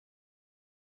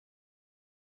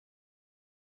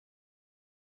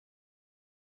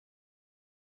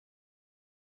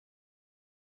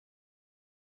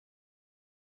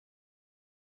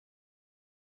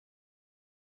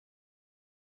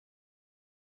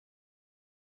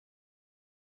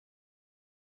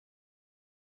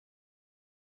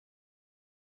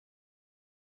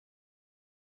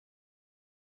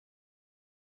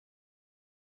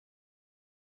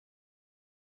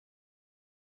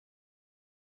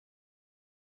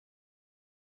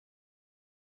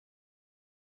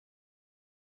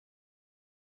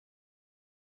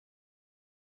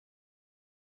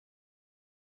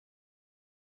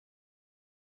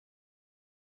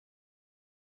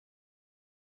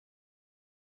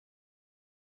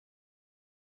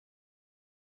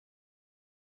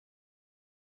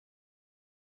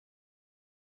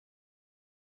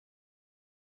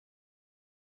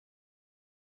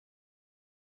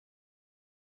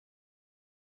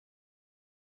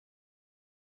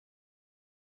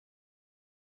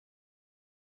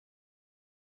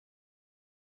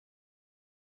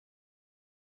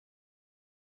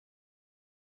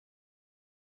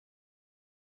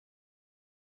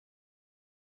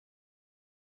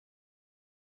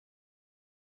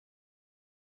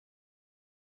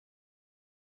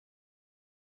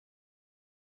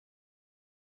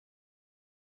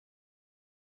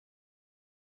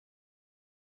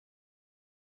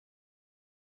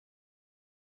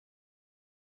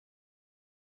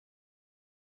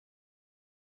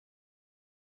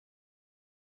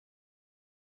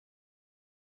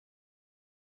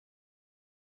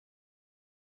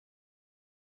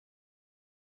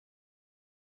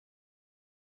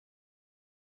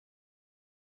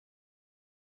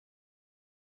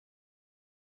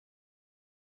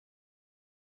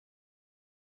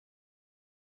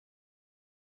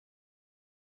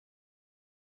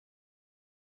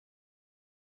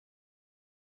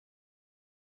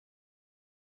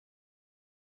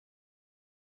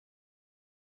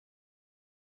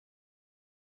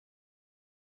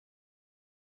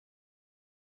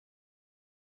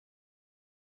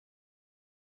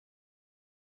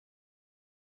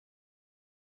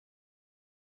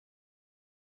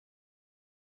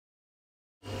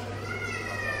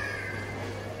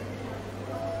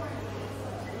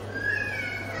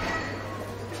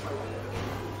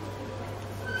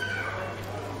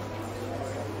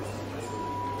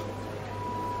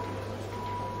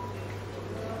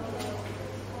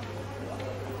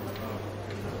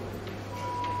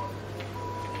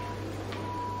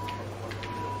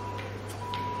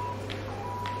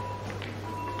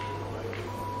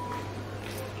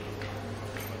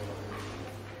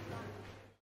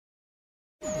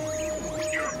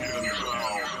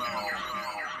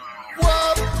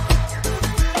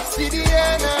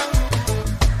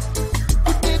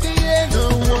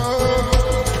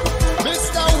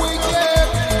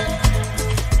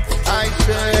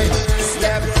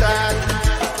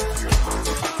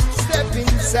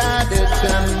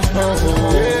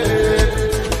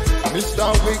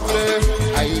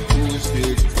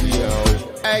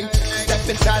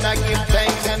inside I give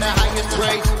thanks and the highest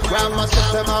praise. Ground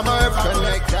myself and my mirth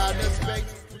connect out of space.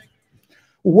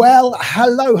 Well,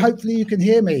 hello. Hopefully you can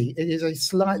hear me. It is a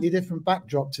slightly different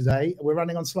backdrop today. We're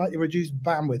running on slightly reduced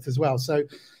bandwidth as well. So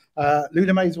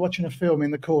Luna May's watching a film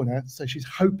in the corner, so she's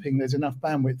hoping there's enough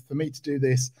bandwidth for me to do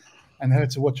this and her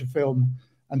to watch a film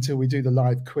until we do the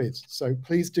live quiz. So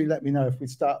please do let me know if we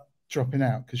start dropping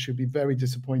out, because she'll be very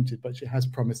disappointed, but she has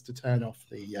promised to turn off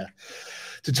the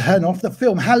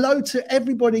film. Hello to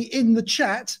everybody in the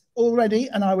chat already,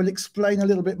 and I will explain a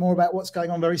little bit more about what's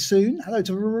going on very soon. Hello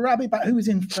to Rabbi, who was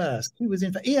in first? Who was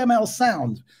in for EML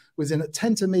Sound? Was in at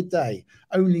 10 to midday,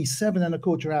 only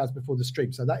 7¼ hours before the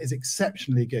stream. So that is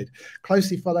exceptionally good.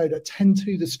 Closely followed at 10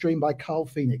 to the stream by Carl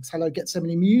Phoenix. Hello, Get Some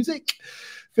Music.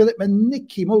 Philip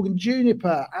Manicki, Morgan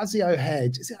Juniper, Azio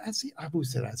Head. Is it Azio? I've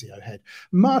always said Azio Head.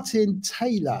 Martin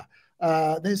Taylor.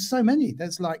 There's so many.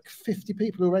 There's like 50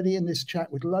 people already in this chat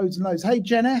with loads and loads. Hey,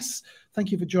 Jen S.,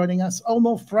 thank you for joining us.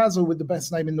 Olmor Frazzle with the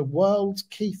best name in the world.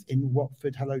 Keith in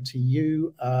Watford, hello to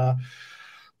you.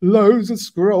 Loads of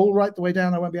scroll right the way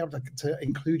down. I won't be able to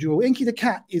include you all. Inky the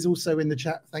Cat is also in the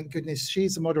chat. Thank goodness.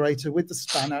 She's the moderator with the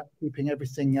spanner, keeping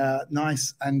everything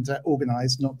nice and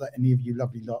organized. Not that any of you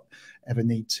lovely lot ever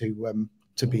need to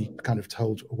be kind of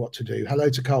told what to do.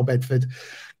 Hello to Carl Bedford.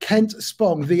 Kent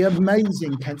Spong, the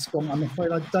amazing Kent Spong. I'm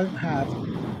afraid I don't have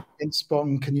Kent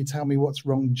Spong. Can you tell me what's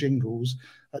wrong jingles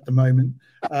at the moment?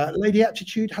 Lady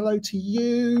Aptitude, hello to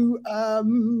you. Yeah, I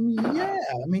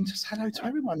mean, just hello to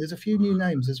everyone. There's a few new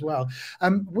names as well.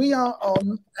 We are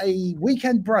on a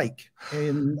weekend break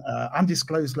in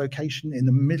undisclosed location in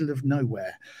the middle of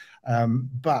nowhere.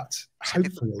 But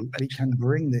hopefully we can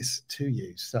bring this to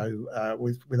you. So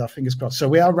with our fingers crossed. So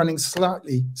we are running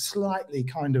slightly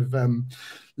kind of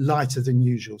lighter than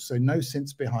usual. So no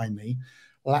synths behind me.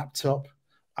 Laptop.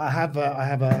 I have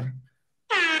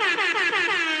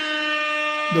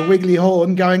the wiggly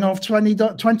horn going off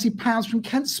 £20 from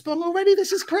Kent Spong already.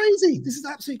 This is crazy. This is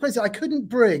absolutely crazy. I couldn't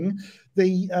bring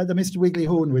the Mr. Wiggly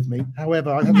horn with me.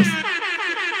 However, I have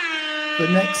the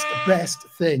next best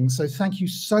thing. So thank you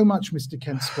so much, Mr.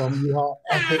 Kent Spong. You are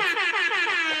epic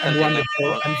and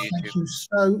wonderful. And thank you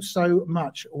so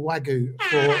much, Wagyu,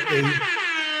 for the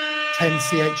 10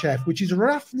 CHF, which is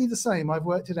roughly the same. I've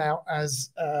worked it out as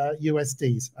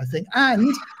USDs, I think.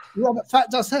 And Robert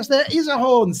Fat Dust says there is a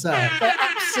horn, sir. There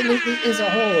absolutely is a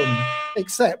horn,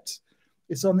 except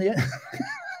it's on the end.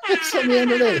 It's on the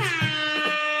end of this.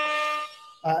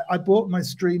 I bought my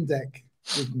Stream Deck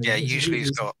with me. Yeah, usually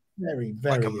he's got very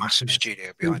like a massive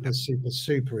studio behind him.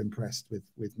 Super impressed with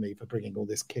me for bringing all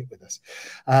this kit with us.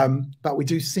 But we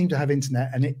do seem to have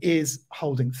internet, and it is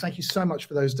holding. Thank you so much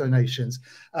for those donations.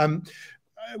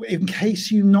 In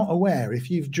case you're not aware,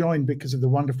 if you've joined because of the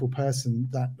wonderful person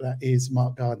that is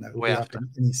Mark Gardner, who will be up in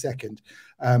any second,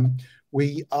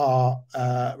 we are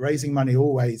raising money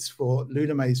always for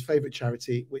Luna May's favourite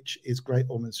charity, which is Great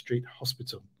Ormond Street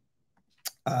Hospital.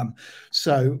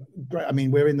 So great. I mean,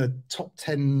 we're in the top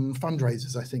 10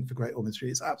 fundraisers, I think, for Great Ormond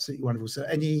Street. It's absolutely wonderful. So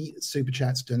any super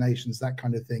chats, donations, that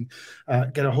kind of thing,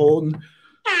 get a horn.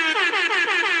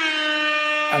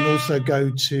 And also go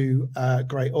to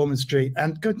Great Ormond Street.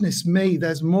 And goodness me,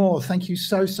 there's more. Thank you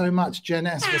so much, Jen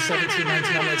S, for $17.99.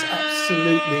 That's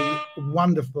absolutely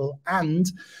wonderful. And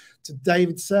to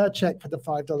David Surchek for the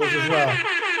 $5 as well.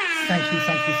 Thank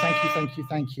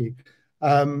you.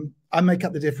 I make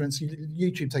up the difference.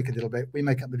 YouTube take a little bit. We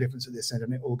make up the difference at this end,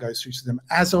 and it all goes through to them.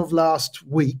 As of last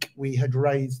week, we had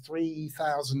raised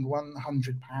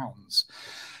 £3,100.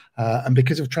 And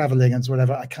because of traveling and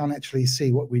whatever, I can't actually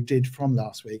see what we did from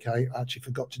last week. I actually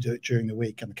forgot to do it during the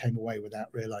week and came away without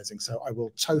realizing. So I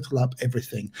will total up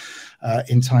everything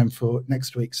in time for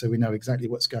next week, so we know exactly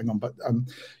what's going on. But,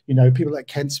 you know, people like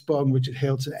Kent Spong, Richard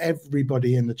Hilton,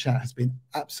 everybody in the chat has been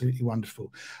absolutely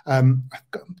wonderful. I'm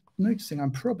noticing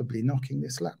I'm probably knocking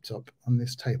this laptop on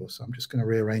this table, so I'm just going to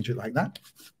rearrange it like that.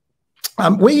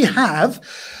 We have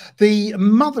the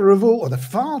mother of all, or the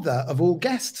father of all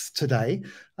guests today.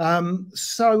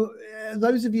 So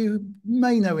those of you who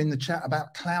may know in the chat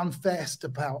about Clown Fest,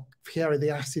 about Fiera the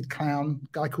Acid Clown, a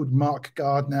guy called Mark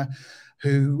Gardner,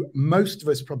 who most of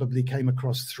us probably came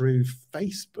across through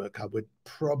Facebook, I would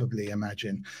probably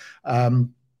imagine.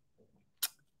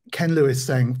 Ken Lewis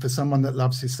saying, for someone that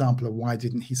loves his sampler, why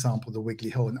didn't he sample the Wiggly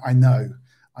Horn? I know.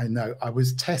 I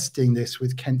was testing this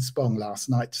with Kent Spong last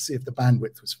night to see if the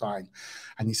bandwidth was fine.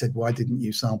 And he said, why didn't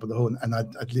you sample the horn? And I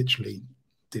literally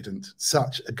didn't.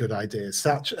 Such a good idea.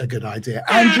 Such a good idea.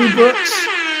 Andrew Brooks,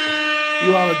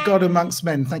 you are a god amongst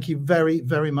men. Thank you very,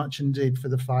 very much indeed for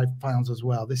the £5 as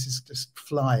well. This is just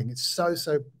flying. It's so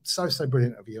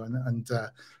brilliant of you. And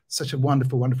such a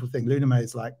wonderful, wonderful thing. Luna May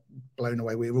is like blown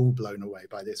away. We're all blown away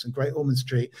by this. And Great Ormond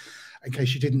Street, in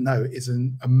case you didn't know, is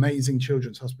an amazing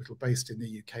children's hospital based in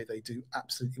the UK. They do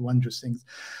absolutely wondrous things.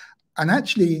 And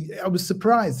actually, I was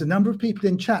surprised the number of people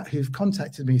in chat who've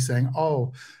contacted me saying,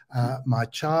 oh, my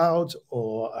child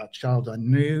or a child I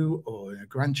knew or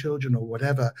grandchildren or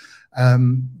whatever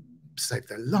saved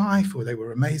their life, or they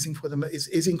were amazing for them,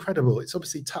 is incredible. It's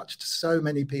obviously touched so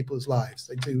many people's lives.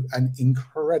 They do an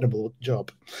incredible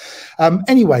job.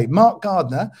 Anyway, Mark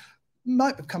Gardner,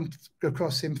 might have come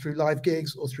across him through live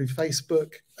gigs or through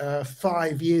Facebook.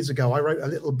 5 years ago, I wrote a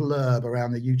little blurb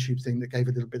around the YouTube thing that gave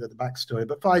a little bit of the backstory.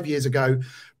 But 5 years ago,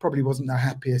 probably wasn't the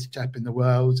happiest chap in the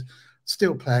world,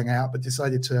 still playing out, but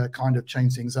decided to kind of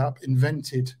change things up,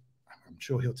 invented, I'm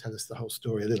sure he'll tell us the whole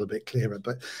story a little bit clearer,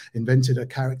 but invented a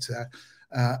character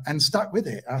and stuck with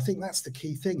it. I think that's the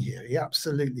key thing here. He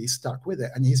absolutely stuck with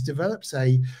it. And he's developed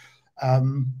a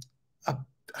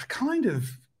kind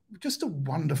of just a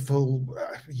wonderful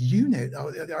unit,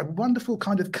 a wonderful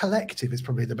kind of collective is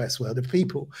probably the best word, of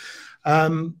people,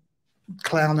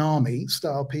 clown army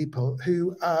style people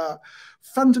who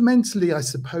fundamentally, I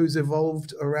suppose,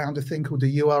 evolved around a thing called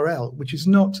a URL, which is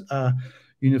not a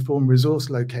uniform resource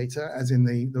locator, as in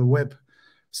the web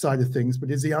side of things,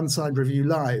 but is the Unsigned Review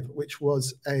Live, which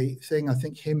was a thing I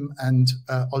think him and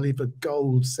Oliver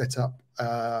Gold set up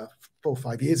 4 or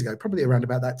 5 years ago, probably around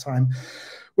about that time,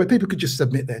 where people could just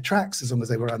submit their tracks as long as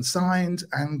they were unsigned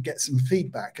and get some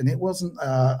feedback. And it wasn't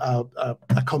a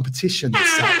competition as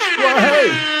such. Well,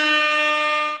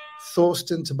 hey,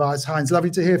 Thorsten Tobias Hines,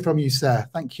 lovely to hear from you, sir.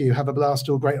 Thank you. Have a blast.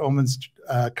 All Great Ormond's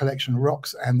collection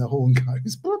rocks and the horn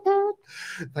goes.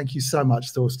 Thank you so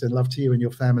much, Thorsten. Love to you and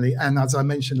your family. And as I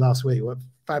mentioned last week, what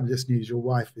fabulous news. Your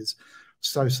wife is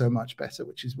so much better,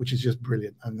 which is just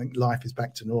brilliant. I think life is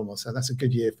back to normal, so that's a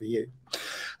good year for you.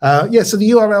 Yeah, so the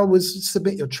URL was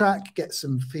submit your track, get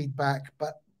some feedback,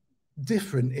 but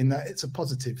different in that it's a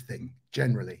positive thing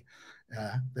generally.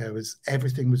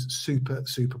 Everything was super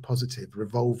positive,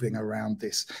 revolving around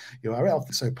this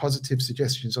URL. So positive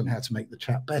suggestions on how to make the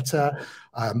chat better,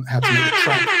 how to make the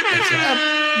track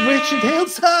better. Richard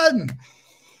Hilton,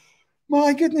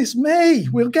 my goodness me,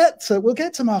 we'll get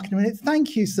to Mark in a minute.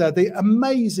 Thank you, sir. The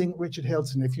amazing Richard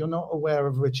Hilton. If you're not aware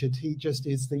of Richard, he just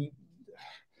is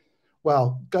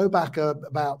well, go back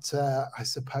about, I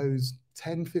suppose,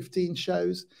 10, 15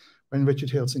 shows when Richard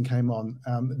Hilton came on.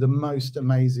 The most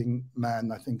amazing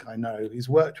man I think I know. He's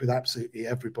worked with absolutely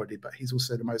everybody, but he's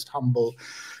also the most humble,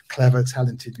 clever,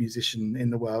 talented musician in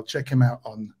the world. Check him out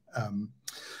on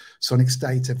Sonic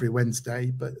State every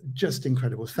Wednesday, but just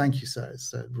incredible. Thank you, sir.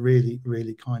 It's really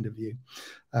kind of you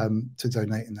to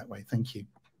donate in that way. Thank you.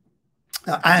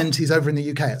 And he's over in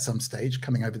the UK at some stage,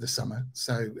 coming over the summer.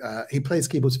 So he plays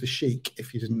keyboards for Chic,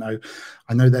 if you didn't know.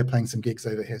 I know they're playing some gigs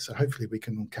over here, so hopefully we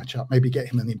can all catch up, maybe get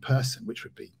him in person, which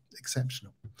would be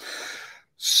exceptional.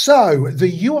 So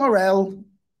the URL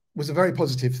was a very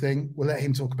positive thing. We'll let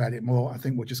him talk about it more. I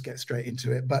think we'll just get straight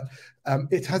into it. But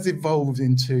it has evolved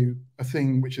into a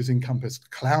thing which has encompassed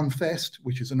Clownfest,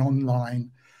 which is an online,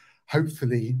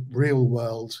 hopefully real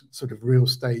world, sort of real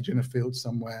stage in a field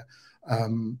somewhere,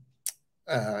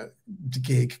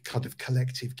 gig, kind of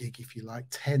collective gig, if you like.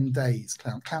 10 days,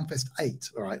 Clownfest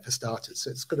 8, all right, for starters.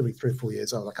 So it's got to be 3 or 4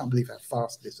 years old. I can't believe how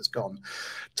fast this has gone.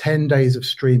 10 days of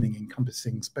streaming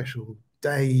encompassing special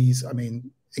days. I mean,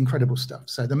 incredible stuff.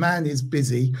 So the man is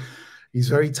busy. He's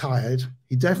very tired.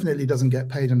 He definitely doesn't get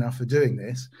paid enough for doing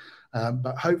this.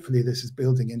 But hopefully this is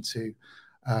building into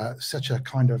such a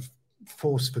kind of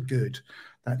force for good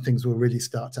that things will really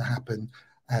start to happen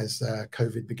as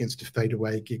COVID begins to fade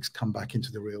away, gigs come back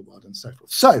into the real world and so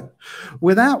forth. So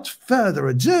without further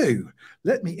ado,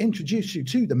 let me introduce you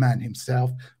to the man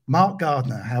himself, Mark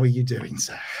Gardner. How are you doing,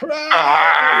 sir?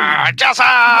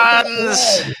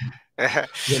 Jasons!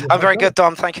 I'm very good,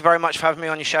 Dom. Thank you very much for having me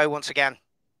on your show once again.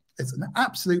 It's an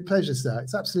absolute pleasure, sir.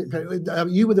 It's absolute pleasure.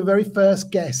 You were the very first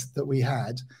guest that we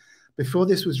had before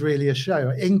this was really a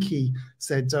show. Inky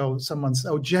said,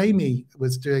 Jamie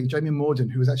was doing, Jamie Morden,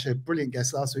 who was actually a brilliant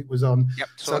guest last week, was on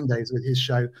Sundays with his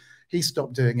show. He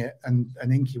stopped doing it, and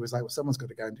Inky was like, well, someone's got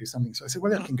to go and do something. So I said,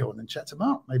 well, I can go on and chat to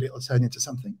Mark. Maybe it'll turn into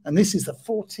something. And this is the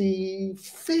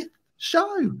 45th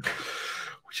show,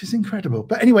 which is incredible.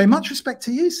 But anyway, much respect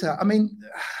to you, sir. I mean,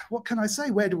 what can I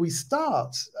say? Where do we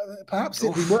start? Perhaps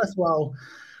it'd be worthwhile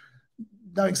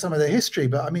knowing some of the history,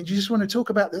 but I mean, do you just want to talk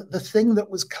about the thing that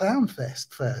was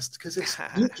Clownfest first? Because it's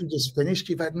literally just finished.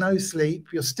 You've had no sleep.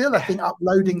 You're still, I think,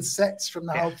 uploading sets from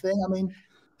the whole thing. I mean,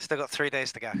 still got 3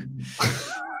 days to go.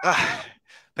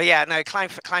 But yeah, no,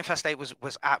 Kleinfest Day was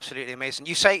absolutely amazing.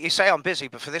 You say I'm busy,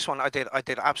 but for this one, I did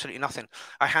absolutely nothing.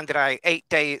 I handed out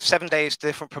 7 days to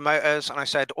different promoters, and I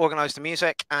said, organize the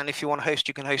music, and if you want to host,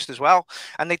 you can host as well.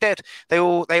 And they did. They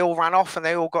all ran off, and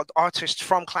they all got artists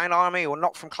from Klein Army or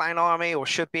not from Klein Army or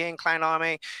should be in Klein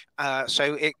Army.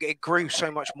 So it grew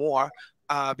so much more.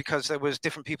 Because there was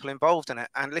different people involved in it,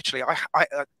 and literally,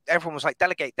 everyone was like,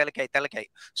 delegate.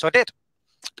 So I did.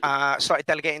 Started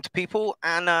delegating to people,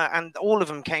 and all of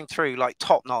them came through like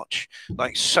top notch,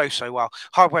 like so well.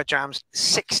 Hardware Jams,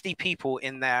 60 people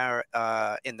in their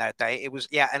day. It was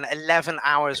and 11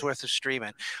 hours worth of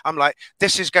streaming. I'm like,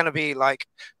 this is going to be like.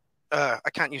 I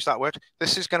can't use that word.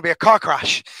 This is going to be a car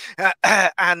crash,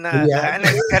 and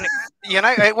you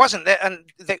know, it wasn't. And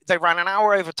they ran an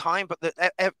hour over time, but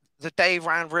the day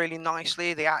ran really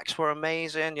nicely. The acts were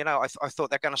amazing. You know, I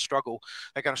thought they're going to struggle.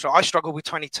 I struggled with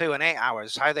 22 and 8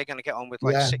 hours. How are they going to get on with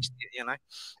like 60? You know,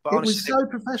 but it honestly, was so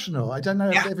professional. I don't know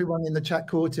if everyone in the chat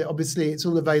caught it. Obviously, it's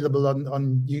all available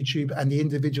on YouTube, and the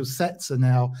individual sets are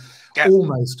now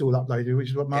almost all uploaded, which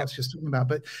is what Mark's just talking about.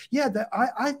 But yeah,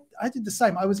 I did the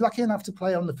same. I was lucky enough to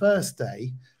play on the first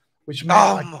day, which meant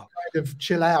I could kind of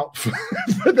chill out for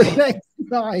the next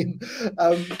 9.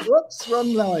 Whoops,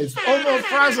 wrong lies.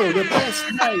 Frazzle, the best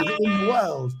name in the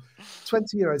world.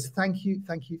 20 euros. Thank you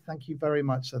very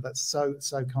much. So that's so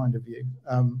kind of you.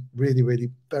 Really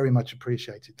very much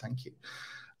appreciated. Thank you.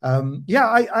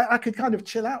 I could kind of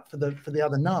chill out for the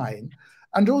other 9,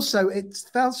 and also it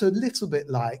felt a little bit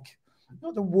like,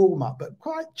 not a warm up, but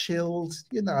quite chilled.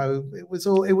 You know, it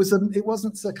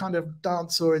wasn't the kind of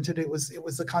dance oriented. It was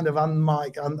the kind of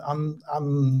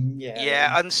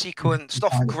unsequenced,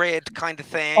 off grid kind of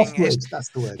thing. Off grid, that's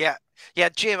the word. Yeah.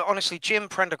 Jim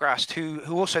Prendergast, who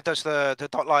also does the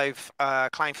 .live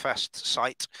Kleinfest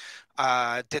site,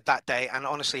 did that day, and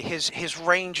honestly, his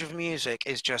range of music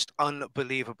is just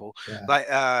unbelievable. Like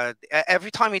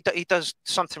every time he does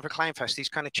something for Kleinfest, he's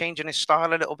kind of changing his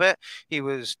style a little bit. He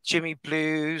was Jimmy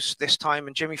Blues this time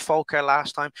and Jimmy Folker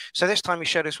last time, so this time he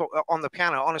showed us on the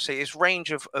piano. Honestly, his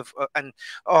range of and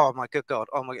oh my good god,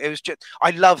 it was just, I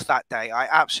love that day. I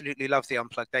absolutely love the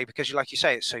Unplugged day, because like you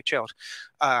say, it's so chilled.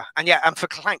 And for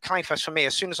Kleinfest, for me,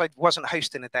 as soon as I wasn't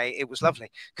hosting a day, it was lovely,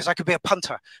 because I could be a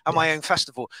punter at my own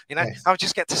festival. You know, I would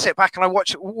just get to sit back and I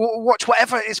watch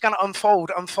whatever is going to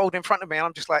unfold in front of me, and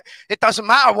I'm just like, it doesn't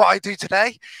matter what I do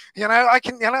today. You know, I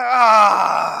can. You know,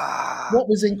 What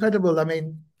was incredible, I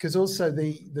mean, because also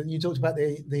you talked about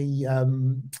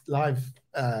the live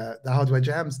the Hardware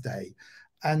Jams day,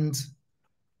 and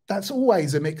that's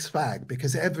always a mixed bag,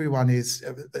 because everyone is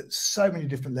at so many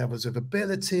different levels of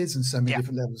abilities and so many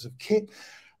different levels of kit.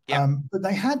 But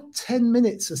they had 10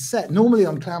 minutes a set normally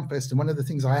on Clownfest, and one of the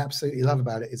things I absolutely love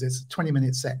about it is it's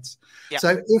 20-minute sets.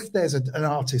 So if there's an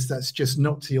artist that's just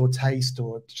not to your taste,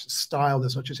 or style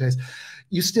that's not your taste,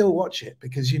 you still watch it,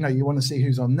 because you know you want to see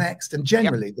who's on next. And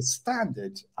generally the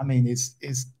standard, I mean, is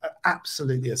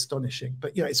absolutely astonishing.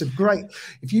 But you know, it's a great,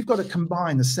 if you've got to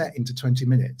combine a set into 20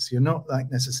 minutes, you're not like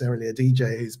necessarily a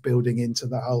DJ who's building into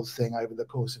the whole thing over the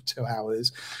course of 2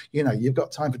 hours. You know, you've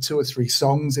got time for 2 or 3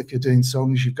 songs. If you're doing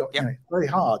songs, you've got, you know, it's very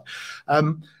hard.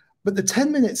 But the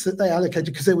 10 minutes that they allocated,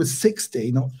 because there was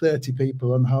 60, not 30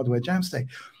 people on Hardware Jams Day,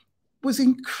 was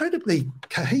incredibly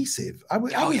cohesive. I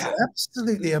was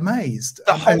absolutely amazed.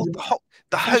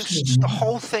 The hosts, the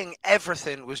whole thing,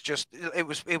 everything was just, it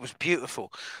was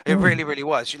beautiful. It really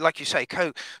was. Like you say,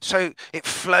 so it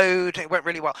flowed, it went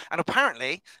really well. And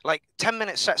apparently, like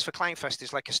 10-minute sets for Kleinfest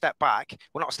is like a step back.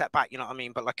 Well, not a step back, you know what I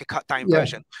mean, but like a cut down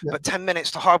version. But 10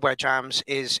 minutes to Hardware Jams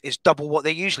is double what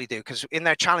they usually do, because in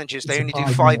their challenges, they only do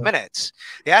 5 minutes.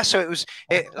 Yeah, so it was,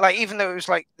 like, even though it was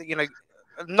like, you know,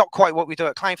 not quite what we do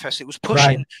at Kleinfest, it was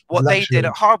pushing what they did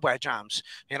at Hardware Jams,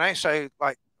 you know. So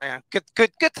like,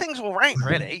 good things all round,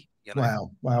 really. You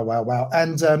know? Wow.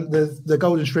 And the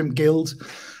Golden Shrimp Guild,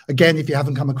 again, if you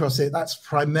haven't come across it, that's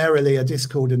primarily a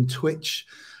Discord and Twitch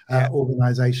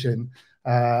organization.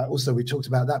 Also, we talked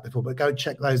about that before, but go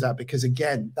check those out, because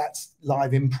again, that's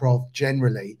live improv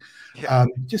generally.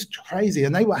 Just crazy.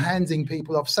 And they were handing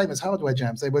people off, same as Hardware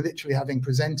Jams. They were literally having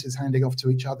presenters handing off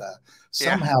to each other,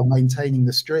 somehow maintaining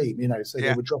the stream, you know, so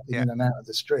they were dropping in and out of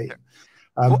the stream.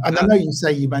 And I know you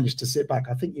say you managed to sit back.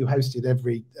 I think you hosted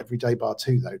every day bar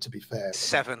 2, though, to be fair.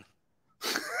 7.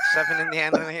 7 in the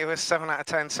end, and it was 7 out of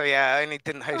 10. So yeah, I only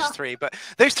didn't host 3, but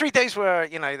those 3 days were,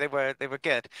 you know, they were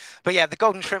good. But yeah, the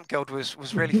Golden Shrimp Guild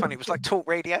was really funny. It was like talk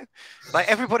radio. Like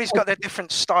everybody's got their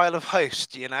different style of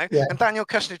host, you know. Yeah. And Daniel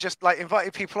Kushner just like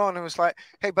invited people on and was like,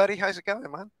 "Hey buddy, how's it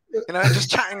going, man?" You know, just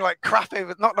chatting like crap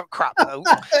over, not crap though,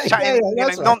 chatting, you know,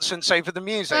 right. Nonsense over the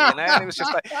music, you know. And it was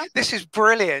just like, this is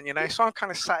brilliant, you know. So I'm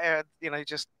kind of sat here, you know,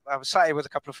 I was sat here with a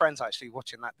couple of friends actually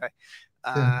watching that day.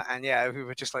 And yeah, we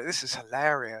were just like, this is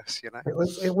hilarious, you know.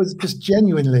 It was just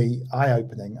genuinely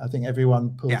eye-opening. I think everyone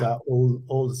pulled out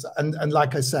all and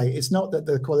like I say, it's not that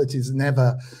the quality's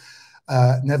never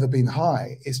been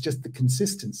high. It's just the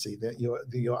consistency that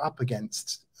you're up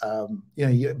against. You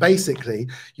know, basically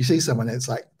you see someone, it's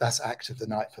like, that's act of the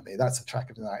night for me, that's the track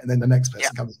of the night, and then the next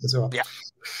person comes as well.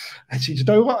 And you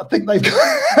know what, I think they've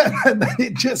got, and then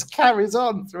it just carries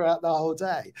on throughout the whole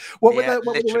day. What were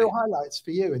the real highlights for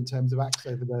you in terms of acts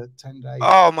over the 10 days?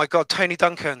 Oh my God, Tony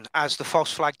Duncan as the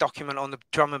false flag document on the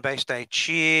drum and bass day.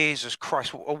 Jesus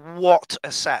Christ, what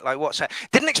a set! Like, what a set!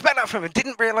 Didn't expect that from him.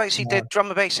 Didn't realize he did drum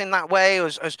and bass in that way,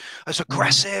 as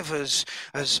aggressive, as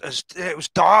it was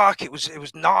dark. It was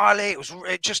gnarly.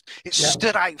 It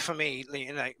stood out for me,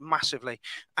 you know, massively.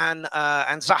 And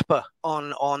Zappa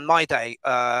on my day.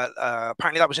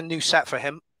 Apparently that was a new set for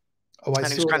him. Oh, I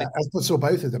saw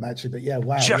both of them actually, but yeah,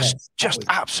 wow, just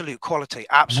absolute quality,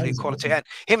 quality, and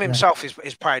him himself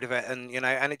is proud of it, and you know,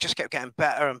 and it just kept getting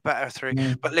better and better through.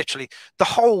 But literally, the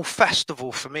whole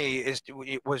festival for me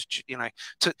was, you know,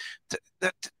 to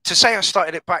say I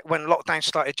started it back when lockdown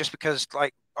started, just because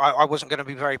like I wasn't going to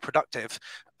be very productive,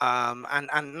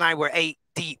 and now we're 8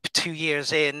 deep, 2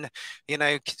 years in, you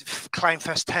know,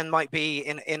 Clownfest 10 might be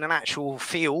in an actual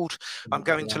field. I'm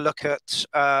going to look at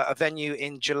a venue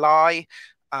in July.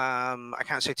 I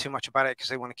can't say too much about it because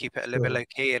they want to keep it a little bit low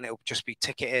key, and it'll just be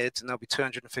ticketed, and there'll be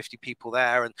 250 people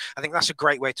there. And I think that's a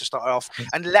great way to start off,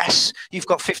 unless you've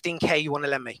got 15K you want to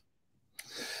lend me.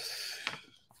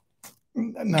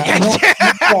 No,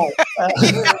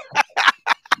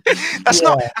 that's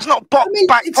not back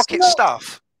pocket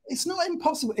stuff. It's not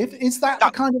impossible. Is that the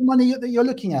kind of money that you're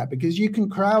looking at? Because you can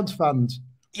crowdfund.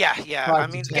 Yeah. 5 I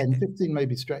mean, 10, 15 may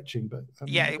be stretching, but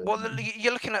well,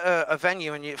 you're looking at a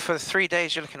venue, and for 3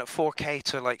 days you're looking at 4K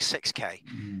to like 6K,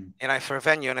 you know, for a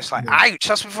venue, and it's like, ouch,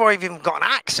 that's before I've even got an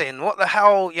axe in. What the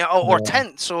hell, you know, or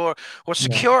tents, or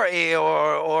security,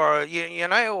 or you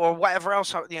know, or whatever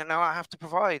else, you know, I have to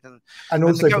provide, and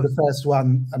also for the first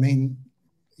one, I mean,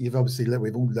 we've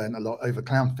all learned a lot over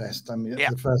Clownfest. I mean,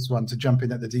 the first one to jump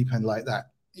in at the deep end like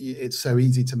that, it's so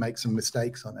easy to make some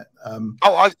mistakes on it.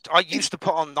 I used to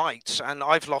put on nights, and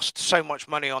I've lost so much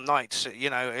money on nights. You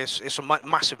know, it's a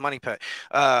massive money pit.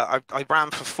 I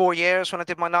ran for 4 years when I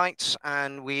did my nights,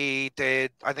 and we did,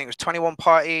 I think it was 21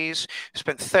 parties,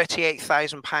 spent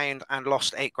 £38,000 and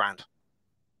lost £8,000.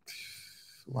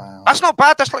 Wow, that's not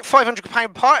bad. That's like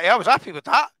 £500 party. I was happy with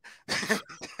that.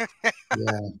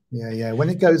 yeah. When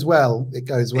it goes well, it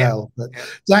goes well. But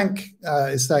Dank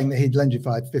is saying that he'd lend you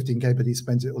 15K, but he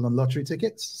spent it all on lottery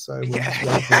tickets. So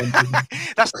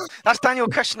that's Daniel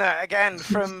Kushner again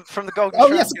from the Golden. Oh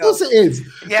yes, of course it is.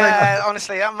 Yeah,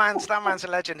 honestly, that man's a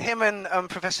legend. Him and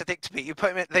Professor Digby, you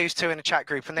put those two in a chat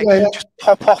group, and they just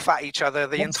pop off at each other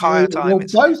the entire time. Well,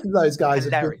 both of those guys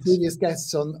have been previous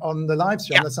guests on the live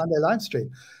stream, on the Sunday live stream.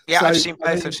 Yeah, so, I've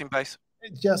seen both.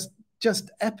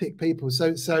 Just epic people.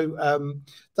 So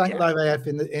Dank Live AF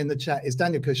in the chat is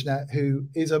Daniel Kushner, who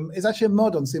is actually a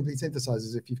mod on Simply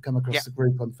Synthesizers, if you've come across the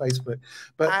group on Facebook.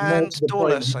 But and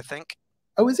Dorless, I think.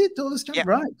 Oh, is it Dorless? Yeah.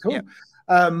 Right, cool. Yeah.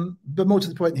 But more to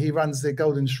the point, he runs the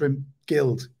Golden Shrimp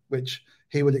Guild, which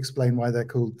he would explain why they're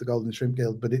called the Golden Shrimp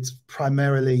Guild, but it's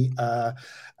primarily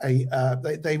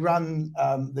they run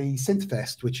the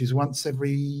Synthfest, which is once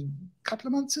every couple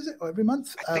of months, is it, or every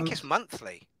month? I think it's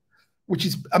monthly. Which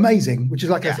is amazing, which is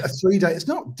like a 3-day. It's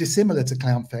not dissimilar to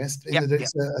Clownfest in that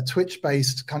it's a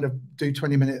Twitch-based kind of do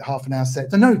 20-minute, half-an-hour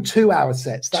set. No, 2-hour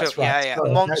sets. That's right. Yeah.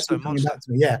 Sorry, Monster.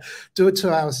 Yeah, do a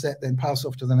 2-hour set, then pass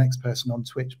off to the next person on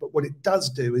Twitch. But what it does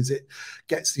do is it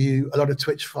gets you a lot of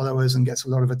Twitch followers and gets a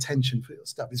lot of attention for your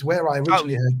stuff. It's where I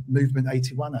originally heard Movement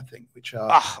 81, I think, which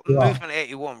are Movement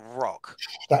 81 rock.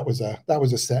 That was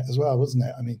a set as well, wasn't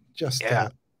it? I mean, just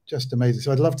amazing.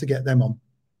 So I'd love to get them on.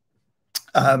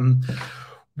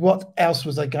 What else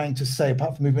was I going to say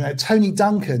apart from moving out? Tony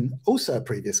Duncan, also a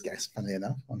previous guest, funnily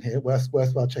enough, on here,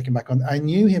 worthwhile checking back on. I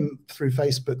knew him through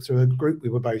Facebook, through a group we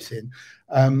were both in,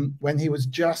 when he was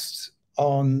just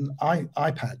on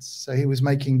iPads. So he was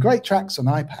making great tracks on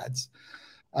iPads,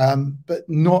 but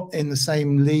not in the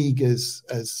same league as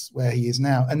where he is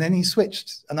now. And then he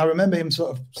switched. And I remember him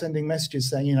sort of sending messages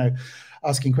saying, you know,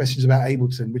 asking questions about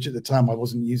Ableton, which at the time I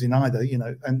wasn't using either, you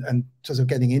know, and sort of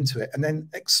getting into it, and then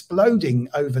exploding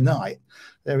overnight.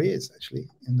 There he is actually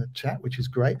in the chat, which is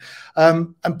great.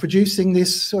 And producing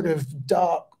this sort of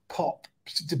dark pop,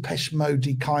 Depeche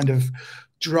Mode kind of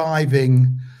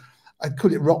driving, I'd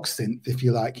call it rock synth, if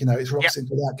you like, you know, it's rock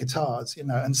synth without guitars, you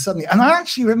know, and suddenly, and I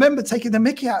actually remember taking the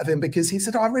mickey out of him because he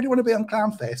said, oh, I really want to be on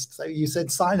Clownfest. So you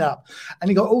said, sign up. And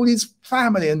he got all his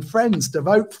family and friends to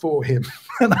vote for him.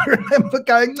 And I remember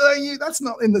going, no, that's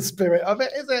not in the spirit of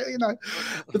it, is it? You know,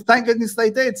 but thank goodness they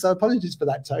did. So apologies for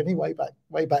that, Tony, way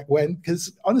back when,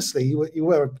 because honestly, you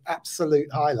were an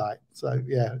absolute highlight. So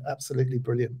yeah, absolutely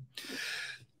brilliant.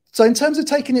 So in terms of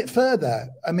taking it further,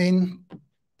 I mean,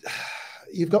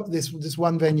 you've got this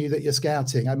one venue that you're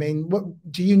scouting. I mean, what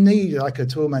do you need, like a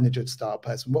tour manager style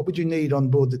person? What would you need on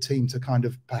board the team to kind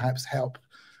of perhaps help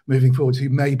moving forward, who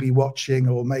may be watching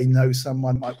or may know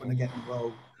someone might want to get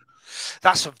involved?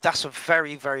 That's a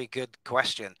very, very good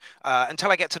question. Until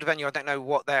I get to the venue, I don't know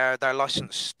what they're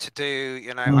licensed to do.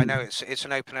 You know, I know it's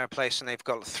an open air place and they've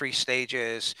got 3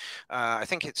 stages. I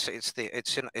think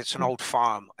it's an old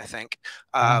farm, I think.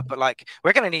 But like,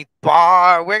 we're going to need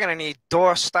bar, we're going to need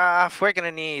door staff, we're going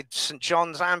to need St.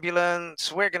 John's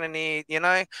ambulance, we're going to need, you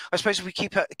know, I suppose if we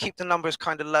keep the numbers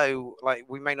kind of low, like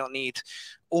we may not need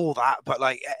all that, but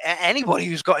like anybody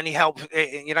who's got any help,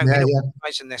 you know,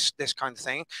 organizing this kind of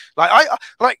thing.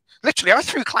 Like literally, I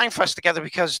threw Clownfest together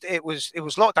because it was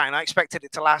lockdown. I expected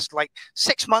it to last like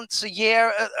 6 months, a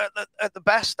year at the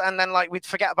best, and then like we'd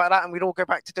forget about that and we'd all go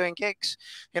back to doing gigs.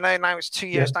 You know, now it's 2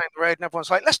 years down the road, and everyone's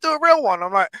like, let's do a real one.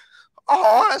 I'm like,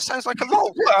 oh, that sounds like a lot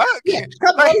of work.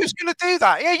 Like, who's going to do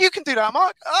that? Yeah, you can do that,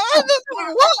 Mark.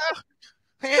 What?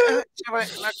 Yeah,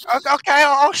 okay,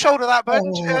 I'll shoulder that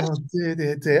burden. Oh,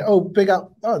 dear. Oh, big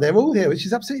up. Oh, they're all here, which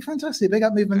is absolutely fantastic. Big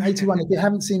up Movement 81. If you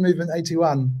haven't seen Movement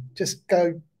 81, just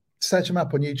go search them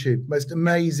up on YouTube. Most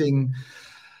amazing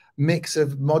mix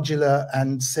of modular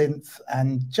and synth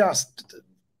and just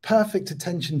perfect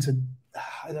attention to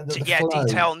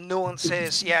detail,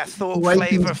 nuances, thought,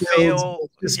 flavor, feel.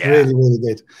 Just really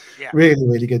good. Yeah.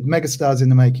 Really good. Megastars in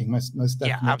the making, most definitely.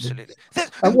 Yeah, absolutely.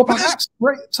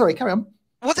 Sorry, carry on.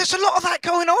 Well, there's a lot of that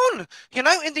going on, you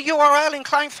know, in the URL, in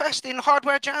Clownfest, in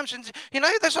hardware jams, and you know,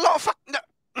 there's a lot of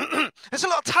there's a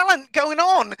lot of talent going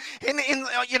on in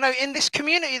you know, in this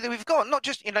community that we've got. Not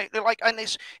just, you know, like, and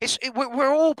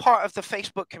we're all part of the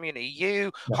Facebook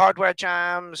community. Hardware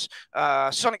jams,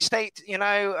 Sonic State, you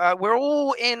know, we're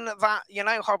all in that, you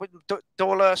know, hardware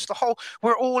doorless,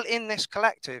 we're all in this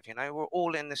collective, you know, we're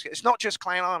all in this. It's not just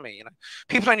Clown Army, you know.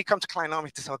 People only come to Clown Army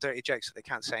to tell dirty jokes that they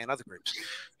can't say in other groups,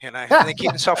 you know. And they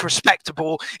keep themselves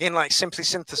respectable in like Simply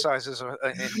Synthesizers, or,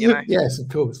 you know. Yes, of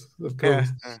course.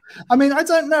 I mean, I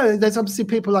don't know. There's obviously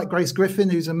people like Grace Griffin,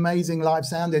 who's an amazing live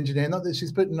sound engineer. Not that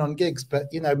she's putting on gigs, but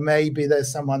you know, maybe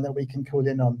there's someone that we can call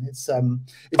in on. It's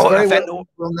very well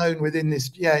known within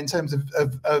this, in terms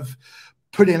of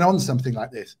putting on something like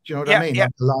this. Do you know what I mean?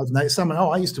 Like Live Nation. Someone,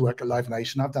 I used to work at Live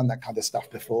Nation. I've done that kind of stuff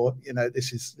before. You know,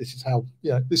 this is how,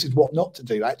 you know, this is what not to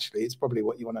do. Actually, it's probably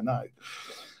what you want to know.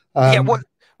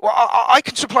 Well, I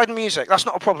can supply the music. That's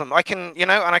not a problem. I can, you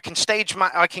know, and I can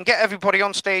I can get everybody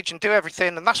on stage and do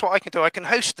everything, and that's what I can do. I can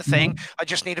host the thing. I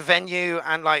just need a venue,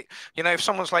 and like, you know, if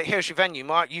someone's like, "Here's your venue,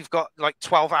 Mark. You've got like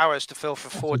 12 hours to fill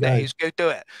for 4 days. Go do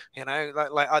it." You know,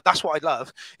 like that's what I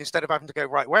love. Instead of having to go,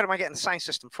 right, where am I getting the sound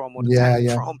system from, or the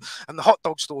tent from, and the hot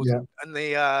dog stores, and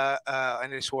the I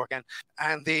need to swear again,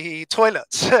 and the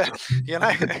toilets. You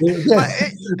know,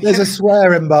 there's a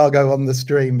swear embargo on the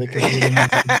stream because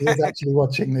he's actually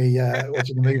watching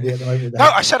the movie at the moment. No,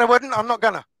 I said I wouldn't. I'm not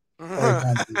gonna.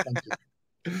 Thank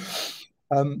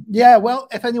you. Well,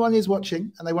 if anyone is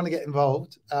watching and they want to get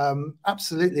involved,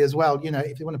 absolutely as well. You know,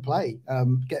 if you want to play,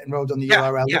 get enrolled on the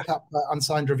URL. Look up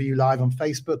Unsigned Review Live on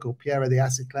Facebook or Piero the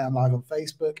Acid Clown Live on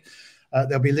Facebook.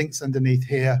 There'll be links underneath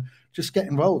here. Just get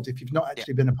involved if you've not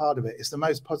actually been a part of it. It's the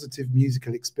most positive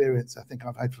musical experience I think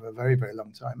I've had for a very, very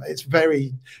long time. It's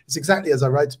exactly as I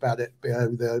wrote about it,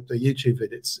 the YouTube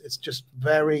vid. It's just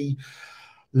very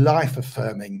life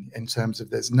affirming in terms of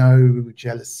there's no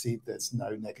jealousy, there's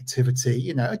no negativity.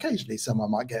 You know, occasionally someone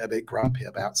might get a bit grumpy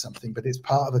about something, but it's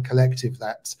part of a collective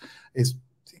that is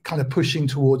kind of pushing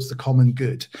towards the common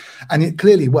good. And it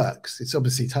clearly works. It's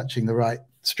obviously touching the right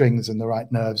strings and the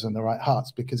right nerves and the right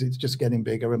hearts, because it's just getting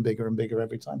bigger and bigger and bigger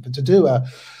every time. But to do a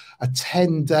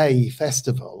 10-day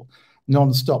festival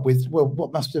non-stop with, well,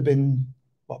 what must have been,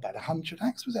 about 100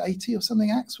 acts? Was it 80 or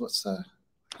something acts?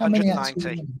 How many acts?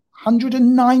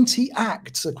 190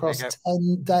 acts across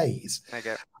 10 days.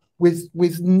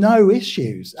 With no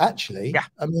issues, actually.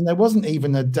 I mean, there wasn't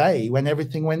even a day when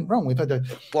everything went wrong. We've had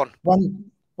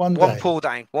One pull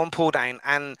down,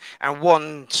 and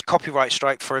one copyright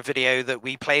strike for a video that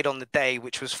we played on the day,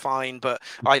 which was fine, but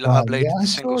I uploaded Yeah, the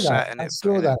single set, and I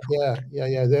saw that.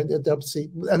 Yeah. They're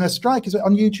obviously, and a strike is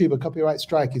on YouTube. A copyright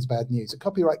strike is bad news. A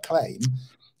copyright claim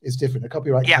is different. A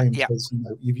copyright claim says, you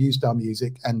know, you've used our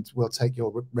music and we'll take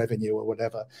your revenue or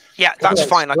whatever. Yeah, that's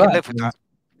fine. I can live with that.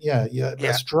 Yeah.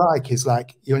 A strike is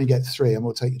like, you only get 3 and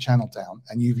we'll take your channel down,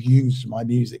 and you've used my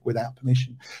music without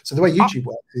permission. So the way YouTube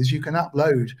works is you can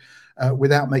upload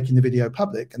without making the video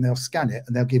public, and they'll scan it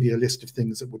and they'll give you a list of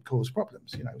things that would cause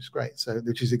problems. You know, it's great. So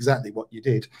which is exactly what you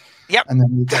did. Yep. And then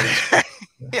you get it.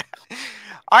 Yeah.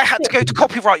 I had to go to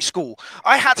copyright school.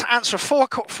 I had to answer four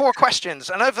questions,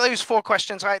 and over those 4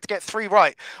 questions, I had to get 3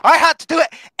 right. I had to do it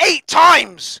 8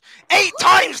 times, 8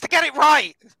 times to get it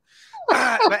right.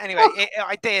 But anyway,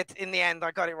 I did in the end.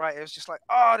 I got it right. It was just like,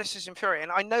 oh, this is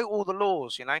infuriating. I know all the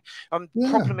laws, you know.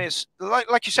 Problem is,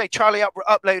 like you say, Charlie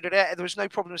uploaded it. There was no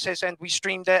problems his end. We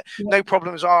streamed it. No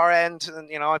problems our end, and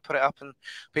you know, I put it up. And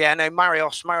but yeah, no,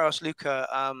 Marios Luca.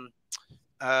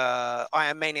 I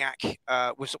Am Maniac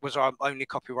was our only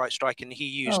copyright strike, and he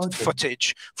used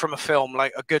footage from a film,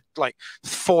 like a good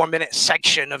 4-minute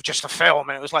section of just a film,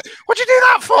 and it was like, what'd you do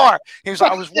that for? He was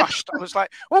like, I was rushed. I was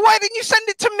like, well, why didn't you send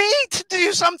it to me to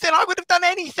do something? I would have done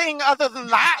anything other than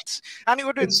that, and it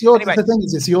would have. Anyway, the thing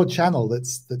is, it's your channel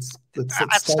that's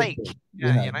at stake.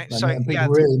 Yeah, you know, so and people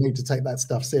really need to take that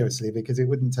stuff seriously, because it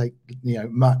wouldn't take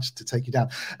much to take you down.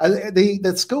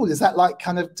 The school, is that like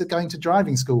kind of going to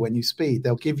driving school when you speed?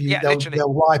 They'll give you,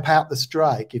 they'll wipe out the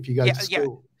strike if you go to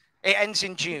school. It ends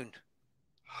in June.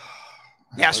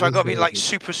 Yeah, so I got to be like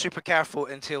super careful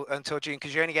until June,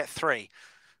 because you only get 3.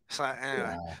 So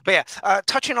anyway, but yeah,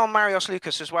 touching on Marios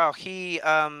Lucas as well, he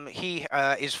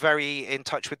is very in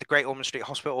touch with the Great Ormond Street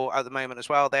Hospital at the moment as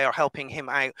well. They are helping him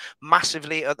out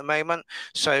massively at the moment.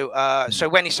 So so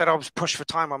when he said I was pushed for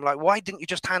time, I'm like, why didn't you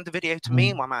just hand the video to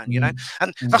me, my man? You know,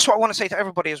 and that's what I want to say to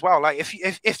everybody as well. Like,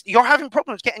 if you're having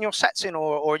problems getting your sets in,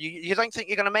 or you don't think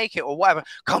you're going to make it or whatever,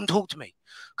 come talk to me.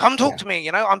 Come talk to me.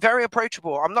 You know, I'm very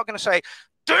approachable. I'm not going to say,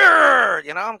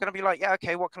 you know, I'm going to be like, yeah,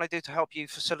 okay, what can I do to help you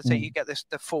facilitate you get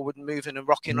the forward moving and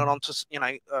rocking and onto, you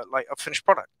know, like a finished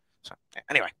product. So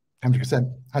anyway,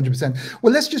 100%.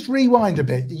 Well, let's just rewind a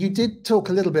bit. You did talk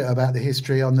a little bit about the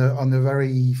history on the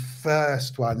very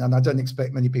first one, and I don't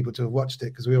expect many people to have watched it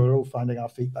because we were all finding our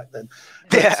feet back then.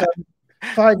 But,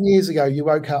 5 years ago, you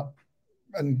woke up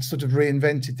and sort of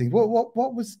reinvented things.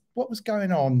 What was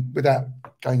going on, without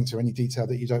going into any detail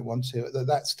that you don't want to, at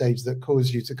that stage, that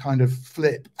caused you to kind of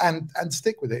flip and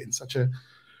stick with it in such a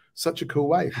cool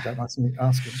way, if you don't mind me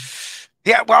asking?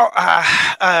 Yeah, well,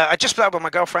 I just split up with my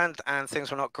girlfriend, and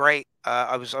things were not great.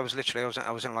 I was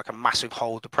in like a massive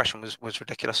hole. Depression was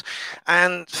ridiculous,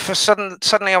 and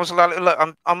suddenly I was like,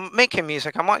 look, I'm making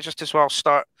music. I might just as well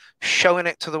start showing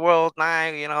it to the world now.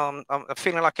 You know, I'm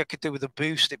feeling like I could do with a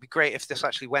boost. It'd be great if this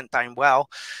actually went down well.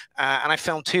 And I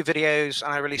filmed 2 videos,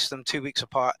 and I released them 2 weeks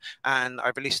apart, and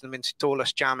I released them into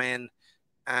Doorless Jamming,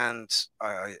 and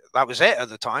that was it at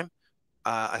the time,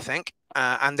 I think.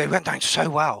 And they went down so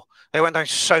well. They went down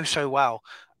so well,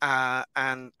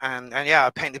 and yeah, I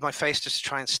painted my face just to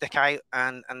try and stick out,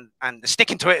 and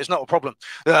sticking to it is not a problem.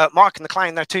 Mark and the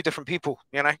Clown, they're 2 different people,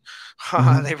 you know.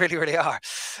 They really are.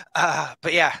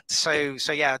 But yeah, so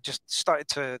yeah, just started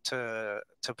to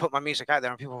put my music out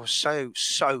there, and people were so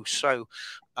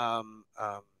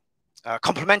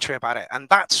complimentary about it, and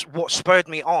that's what spurred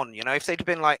me on. You know, if they'd have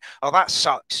been like, oh, that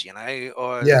sucks, you know,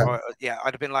 or I'd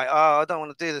have been like, oh, I don't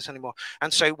want to do this anymore.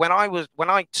 And so when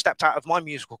I stepped out of my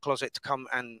musical closet to come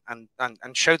and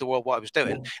show the world what I was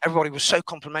doing, everybody was so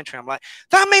complimentary. I'm like,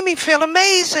 that made me feel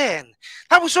amazing.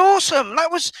 That was awesome.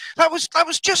 That was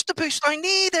just the boost I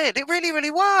needed. It really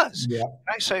was. Yeah.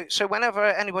 Right? So whenever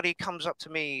anybody comes up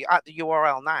to me at the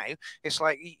URL now, it's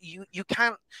like you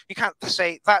can't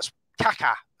say that's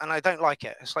caca and I don't like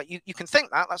it. It's like you can think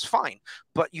that's fine,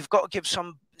 but you've got to give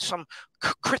some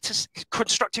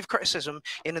constructive criticism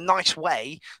in a nice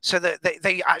way, so that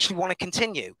they actually want to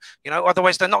continue. You know,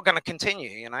 otherwise they're not going to continue.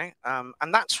 You know,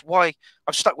 and that's why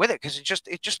I've stuck with it, because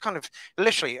it just kind of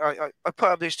literally I put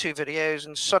up these 2 videos,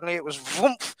 and suddenly it was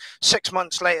vroomp. 6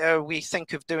 months later, we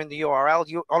think of doing the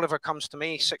URL. Oliver comes to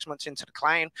me 6 months into the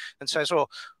Clown and says, "Oh,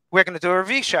 we're going to do a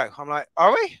review show." I'm like,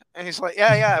 are we? And he's like,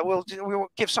 yeah, we'll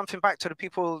give something back to the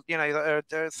people, you know,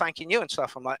 that are thanking you and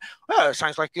stuff. I'm like, oh, it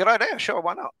sounds like a good idea. Sure,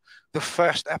 why not? The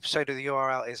first episode of the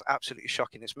URL is absolutely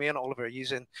shocking. It's me and Oliver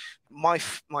using my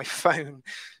phone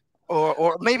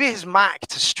or maybe his Mac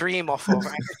to stream off of.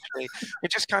 Actually, we're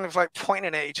just kind of like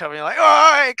pointing at each other, and like,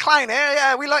 oh, hey, Clown here,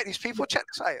 yeah, we like these people. Check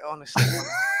this out, honestly.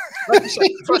 Like you said,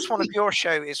 the first one of your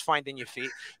show is Finding Your Feet.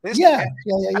 It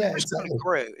just kind of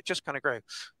grew. It just kind of grew.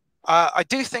 I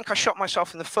do think I shot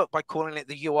myself in the foot by calling it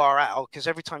the URL, because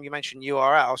every time you mention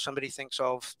URL, somebody thinks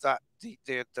of that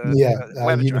the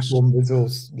web address. Uniform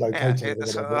Resource Locator.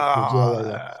 So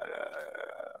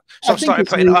I started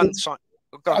putting unsigned.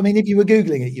 I mean, if you were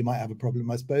Googling it, you might have a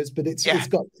problem, I suppose, but it's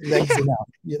got legs enough.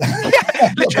 You know?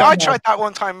 Literally, I tried that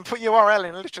one time and put URL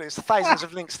in. Literally, it's thousands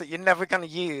of links that you're never going to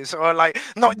use, or like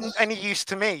not any use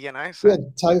to me, you know? So, yeah,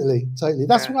 totally.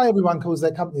 That's why everyone calls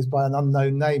their companies by an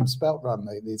unknown name spelt wrong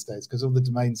these days, because all the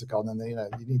domains are gone, and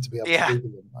you need to be able to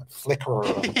Google them, like Flickr or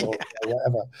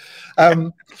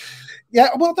whatever.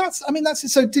 Well, that's it.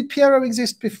 So did Piero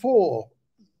exist before?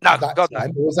 No, God, no.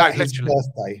 Was that his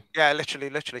birthday? Yeah,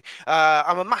 literally.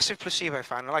 I'm a massive Placebo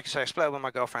fan, and like I say, I split up with my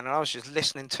girlfriend, and I was just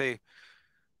listening to, I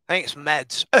think it's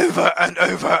Meds, over and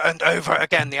over and over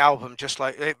again. The album, just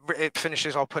like it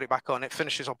finishes, I'll put it back on. It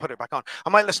finishes, I'll put it back on.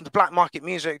 I might listen to black market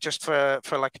music just for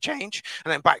like a change,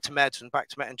 and then back to Meds and back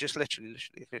to Meds, and just literally.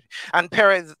 And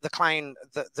Piero the Clown,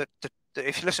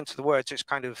 if you listen to the words, it's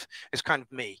kind of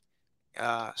me.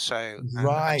 Right.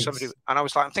 And I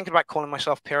was like, I'm thinking about calling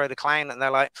myself Piero the Clown, and they're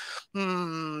like,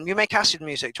 you make acid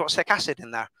music, do you want to stick acid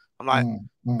in there? I'm like,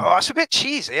 oh, it's a bit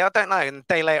cheesy, I don't know. And a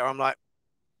day later I'm like,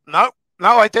 no,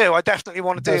 I do, I definitely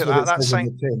want to do that. That's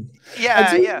saying,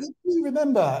 I do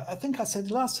remember, I think I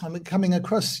said last time, coming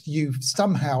across you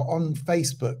somehow on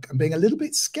Facebook and being a little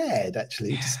bit scared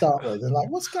actually to start with, and like,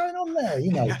 what's going on there,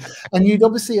 you know? And you'd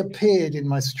obviously appeared in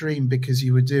my stream because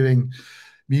you were doing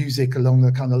music along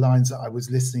the kind of lines that I was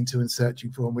listening to and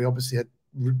searching for, and we obviously had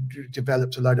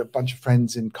developed a bunch of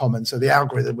friends in common, so the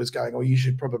algorithm was going, oh, you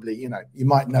should probably, you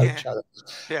might know each other.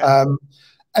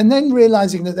 And then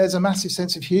realizing that there's a massive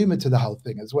sense of humor to the whole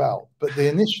thing as well, but the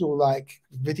initial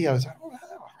videos,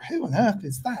 who on earth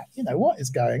is that, what is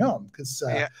going on? Because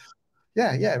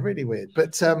really weird.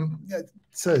 But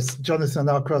so Jonathan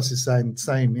Arcross is saying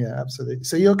same, yeah, absolutely.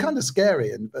 So you're kind of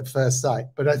scary at first sight,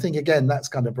 but I think again that's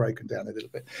kind of broken down a little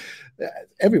bit.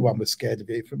 Everyone was scared of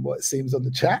you from what it seems on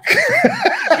the chat.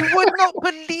 You would not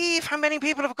believe how many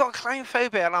people have got clown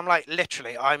phobia, and I'm like,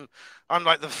 literally, I'm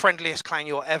like the friendliest clown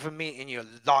you'll ever meet in your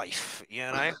life, you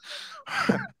know.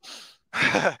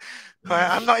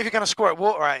 I'm not even going to squirt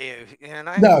water at you, you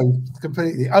know? No,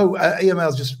 completely. Oh,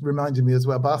 EML's just reminded me as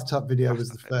well. Bathtub video was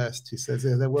the first. He says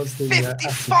there was the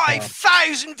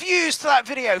 55,000 views to that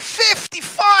video.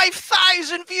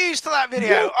 55,000 views to that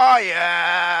video. Oh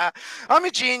yeah, I'm a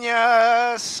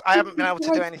genius. I haven't been able to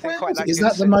do anything quite that. Is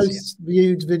that the most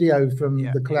viewed video from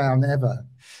the clown ever?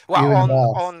 Well,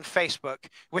 on Facebook,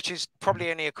 which is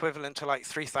probably only equivalent to like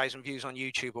 3,000 views on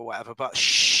YouTube or whatever. But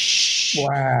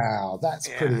wow, that's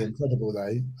pretty incredible,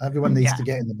 though. Everyone needs to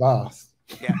get in the bath.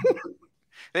 Yeah,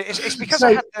 it's because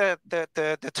I had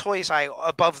the toys out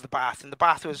above the bath, and the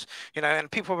bath was, and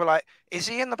people were like, "Is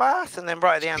he in the bath?" And then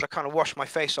right at the end, I kind of washed my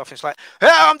face off. It's like,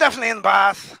 "Yeah, I'm definitely in the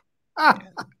bath."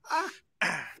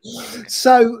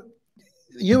 So,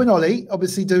 you and Ollie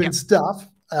obviously doing stuff.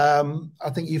 I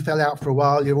think you fell out for a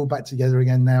while. You're all back together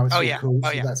again now. It's cool.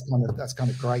 So that's kind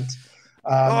of great.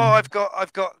 I've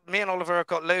got me and Oliver have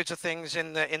got loads of things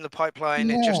in the pipeline.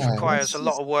 It just requires a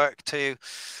lot of work to.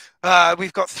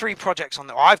 We've got 3 projects on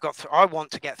the. I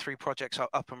want to get 3 projects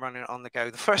up and running on the go.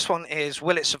 The first one is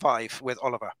Will It Survive with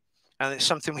Oliver, and it's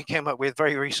something we came up with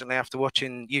very recently after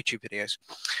watching YouTube videos.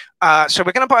 So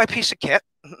we're going to buy a piece of kit,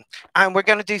 and we're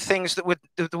going to do things that would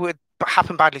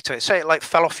happen badly to it. Say it like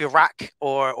fell off your rack,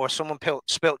 or someone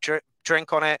spilt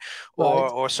drink on it,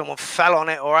 or someone fell on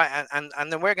it, all right,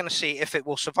 and then we're going to see if it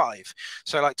will survive.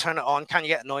 So like turn it on, can you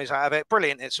get noise out of it?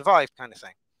 Brilliant, it survived, kind of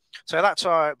thing. So that's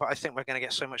but I think we're going to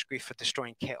get so much grief for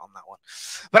destroying kit on that one.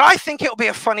 But I think it'll be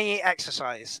a funny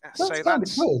exercise.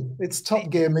 That's cool. It's Top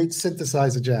Gear meets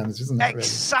synthesizer jams, isn't it?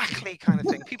 Exactly, kind of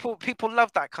thing. People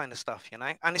love that kind of stuff, and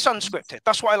it's unscripted.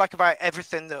 That's what I like about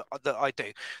everything that I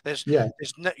do. There's no,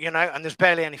 and there's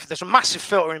barely any. There's a massive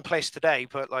filter in place today,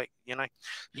 but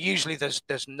usually there's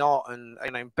not, and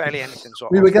barely anything's.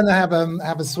 We were going to have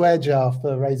a swear jar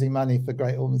for raising money for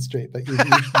Great Ormond Street, but you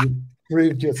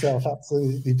proved yourself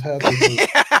absolutely perfectly.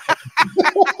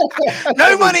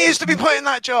 No money is to be put in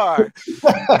that jar.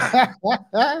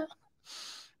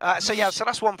 So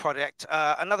that's one project.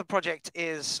 Another project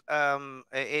is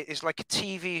like a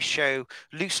TV show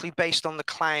loosely based on the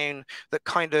clown that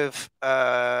kind of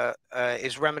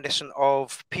is reminiscent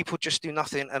of People Just Do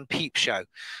Nothing and Peep Show,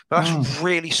 but that's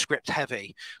really script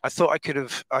heavy. I thought I could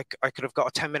have got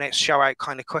a 10-minute show out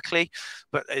kind of quickly,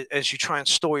 but as you try and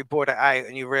storyboard it out,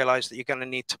 and you realize that you're going to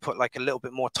need to put like a little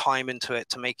bit more time into it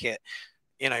to make it,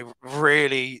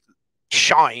 really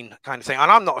shine kind of thing.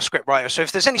 And I'm not a script writer, so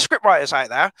if there's any script writers out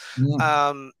there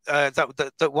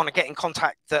that want to get in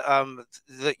contact,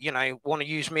 that you know, want to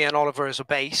use me and Oliver as a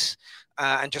base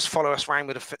and just follow us around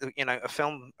with a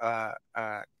film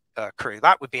crew,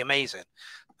 that would be amazing.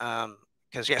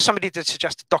 Because yeah, somebody did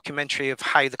suggest a documentary of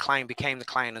how the clown became the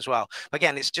clown as well.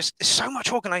 Again, it's so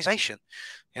much organization,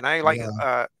 you know, like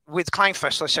with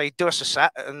Clownfest, I say, do us a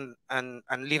set and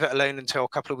leave it alone until a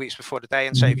couple of weeks before the day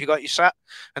and say, have you got your set?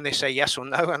 And they say yes or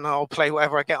no, and I'll play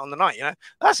whatever I get on the night, you know.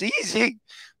 That's easy.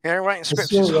 You know, writing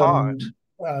scripts is hard.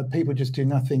 People just do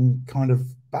nothing kind of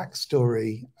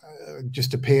backstory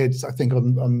just appeared, I think,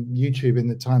 on YouTube in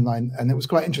the timeline, and it was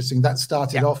quite interesting. That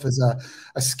started off as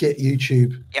a skit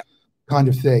YouTube kind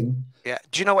of thing. Yeah.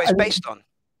 Do you know what it's based on?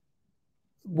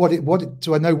 What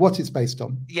do I know what it's based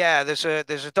on? Yeah, there's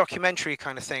a documentary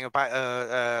kind of thing about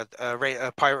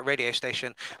a pirate radio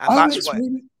station, and that's what.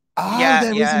 Really,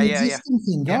 there was an existing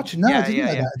thing. Gotcha. No, I didn't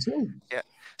know that at all. Yeah.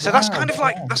 So that's kind of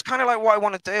like what I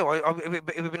want to do.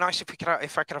 It would be nice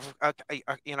if I could have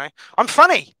you know, I'm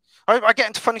funny. I get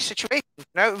into funny situations. You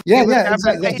know?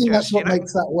 Exactly. I think that's what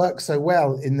makes that work so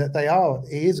well. In that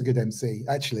he is a good MC.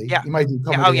 Actually, he may do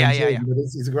comedy, but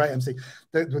he's a great MC.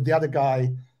 The other guy.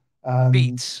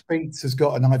 Beats has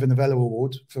got an Ivan Novello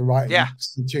award for writing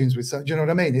some tunes with. Do you know what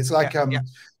I mean? It's like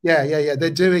they're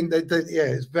doing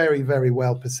it's very, very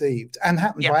well perceived and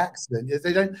happened by accident.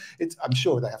 They don't. I'm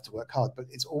sure they have to work hard, but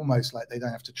it's almost like they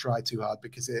don't have to try too hard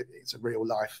because it's a real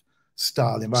life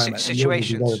style environment.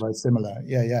 Situations very, very similar.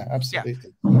 Yeah,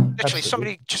 absolutely. Literally,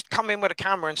 somebody just come in with a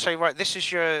camera and say, right, this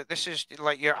is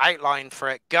like your outline for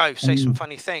it. Go say some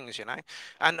funny things, you know.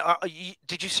 And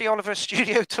did you see Oliver's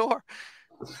studio tour?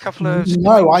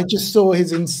 No, I just saw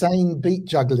his insane beat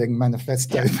juggling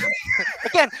manifesto.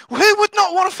 Again, who would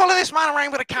not want to follow this man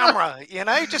around with a camera, you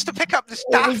know, just to pick up the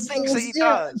daft things that he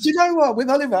does? Do you know what, with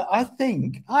Oliver, I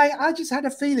think I just had a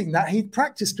feeling that he'd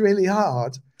practiced really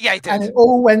hard. Yeah, he did. And it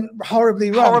all went horribly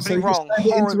wrong. He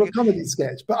turned it into a comedy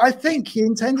sketch. But I think he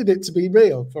intended it to be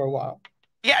real for a while.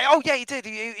 Yeah, he did.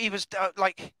 He was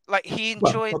like he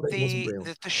enjoyed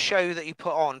the show that he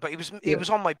put on, but he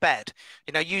was on my bed.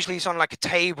 You know, usually he's on like a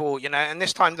table, you know, and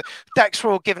this time the decks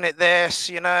were all giving it this,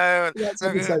 you know. Yeah, it's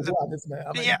isn't it?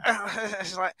 I mean,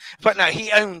 it's like, but no,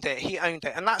 he owned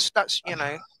it. And that's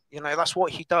that's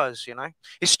what he does, you know.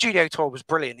 His studio tour was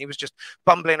brilliant. He was just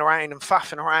bumbling around and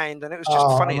faffing around, and it was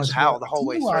just funny as hell the whole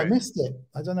way through. I missed it.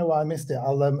 I don't know why I missed it.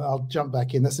 I'll jump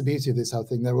back in. That's the beauty of this whole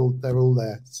thing. They're all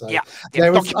there. So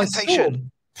documentation. I saw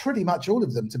pretty much all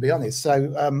of them, to be honest.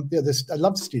 So I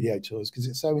love studio tours because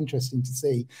it's so interesting to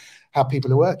see how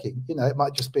people are working. You know, it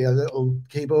might just be a little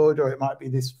keyboard, or it might be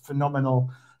this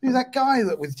phenomenal. Who's that guy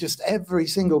that with just every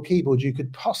single keyboard you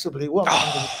could possibly want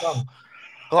under the sun?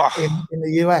 In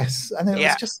the US, and it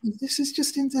was just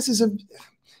it's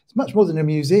much more than a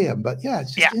museum, but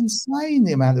it's just insane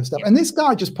the amount of stuff. And this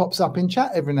guy just pops up in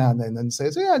chat every now and then and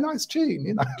says, nice tune,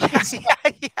 you know.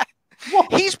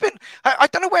 He's been, I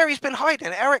don't know where he's been hiding.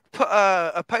 Eric put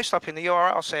a post up in the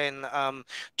URL saying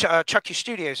chuck your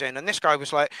studios in, and this guy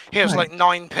was like, here's like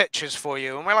 9 pictures for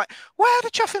you, and we're like, where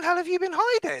the chuffing hell have you been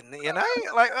hiding, you know?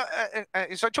 Like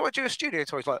he's like, do you want to do a studio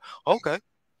tour? He's like, okay.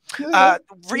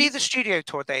 Read the studio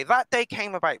tour day. That day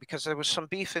came about because there was some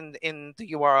beef in the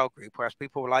URL group where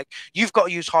people were like, you've got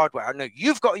to use hardware. No,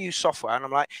 you've got to use software. And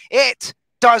I'm like, it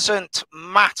doesn't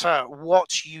matter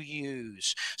what you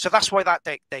use. So that's why that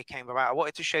day came about. I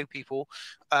wanted to show people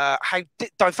how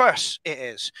diverse it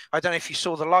is. I don't know if you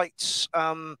saw the Lights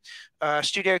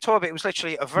studio tour, but it was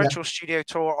literally a virtual studio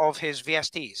tour of his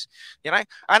VSTs, you know,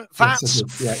 and that's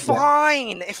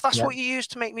fine. If that's what you use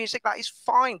to make music, that is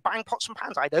fine. Bang pots and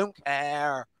pans, I don't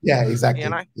care. Yeah, exactly.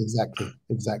 You know?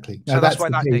 Exactly. So that's why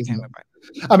that day came about.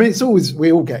 I mean, it's always,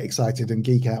 we all get excited and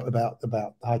geek out about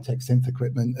high-tech synth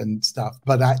equipment and stuff,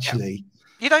 but actually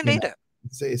you don't need it.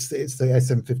 It's the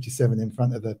SM57 in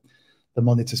front of the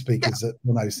monitor speakers that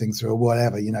run those things through, or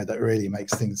whatever, you know, that really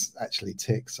makes things actually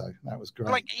tick. So that was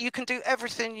great. Like, you can do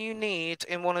everything you need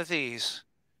in one of these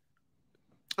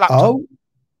laptops. Oh,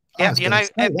 yeah, you know,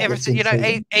 everything, you know,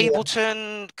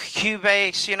 Ableton,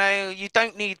 Cubase, you know, you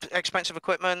don't need expensive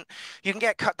equipment. You can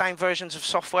get cut down versions of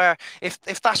software. If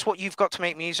that's what you've got to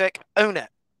make music, own it.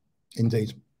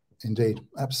 Indeed,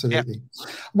 absolutely.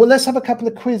 Well, let's have a couple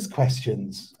of quiz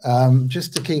questions,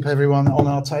 just to keep everyone on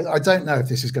our toes. I don't know if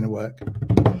this is going to work.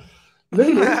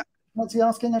 Lulu, what's he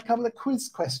asking? A couple of quiz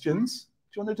questions.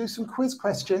 Do you want to do some quiz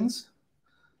questions?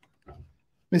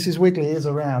 Mrs. Wiggly is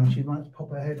around. She might pop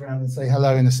her head around and say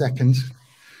hello in a second.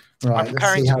 Right, I'm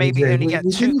preparing to maybe only get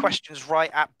 2 questions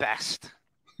right at best.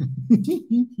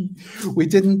 We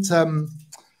didn't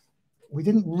we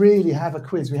didn't really have a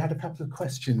quiz. We had a couple of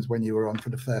questions when you were on for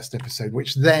the first episode,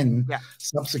 which then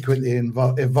subsequently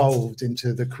evolved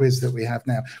into the quiz that we have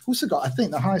now. Also got, I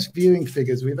think, the highest viewing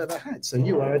figures we've ever had. So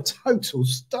you are a total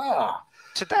star.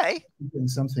 Today? Doing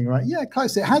something right. Yeah,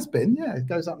 close. It has been. Yeah, it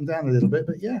goes up and down a little bit,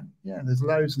 but yeah, there's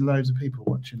loads and loads of people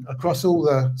watching across all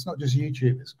the, it's not just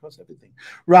YouTube, it's across everything.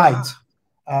 Right.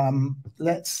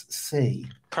 Let's see.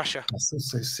 Pressure. Let's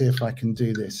also see if I can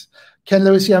do this. Ken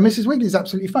Lewis, yeah, Mrs. Wiggly's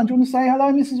absolutely fun. Do you want to say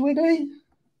hello, Mrs. Wiggly?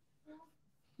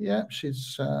 Yeah,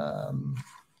 she's 2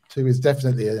 is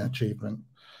definitely an achievement.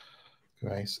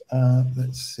 Grace.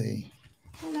 Let's see.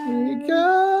 Hello. Here you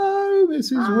go,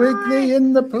 Mrs. Wiggly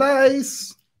in the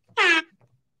place.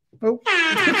 Oh.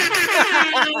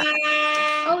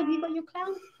 Oh, have you got your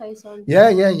clown face on?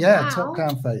 Yeah. Wow. Top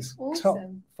clown face.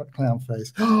 Awesome. Top clown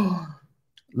face.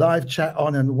 Live chat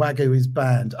on and Wagyu is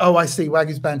banned. Oh, I see.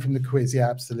 Wagyu's banned from the quiz. Yeah,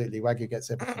 absolutely. Wagyu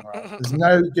gets everything right. There's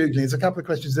no Googling. There's a couple of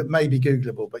questions that may be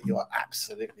Googleable, but you are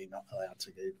absolutely not allowed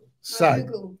to Google. So,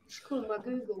 Google. Just call my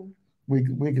Google.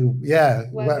 Wiggle. Yeah.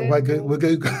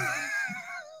 Wagyu.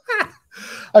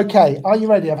 Okay. Are you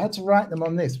ready? I've had to write them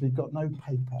on this. We've got no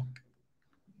paper. Are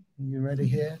you ready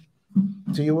here?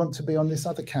 Do you want to be on this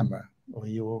other camera? Or are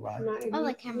you all right?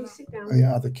 Other camera. Oh,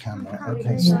 yeah, other camera.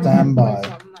 Okay, stand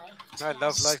by. I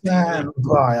love Stand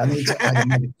by. I need to add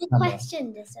another The camera.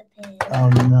 question disappeared. Oh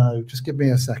no, just give me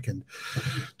a second.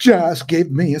 Just give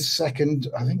me a second.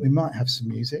 I think we might have some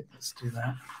music. Let's do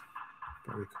that.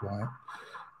 Very quiet.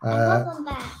 Welcome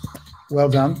back. Well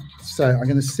done. So I'm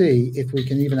going to see if we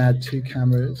can even add 2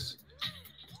 cameras.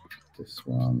 This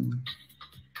one.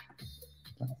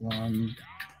 That one.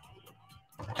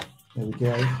 There we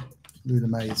go. Lula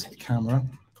May's camera.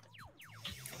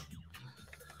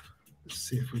 Let's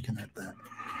see if we can add that.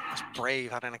 That's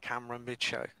brave having a camera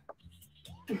mid-show.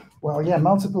 Well, yeah,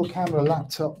 multiple camera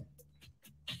laptop.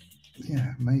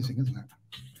 Yeah, amazing, isn't it?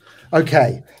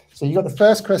 Okay, so you got the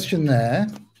first question there.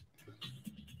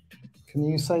 Can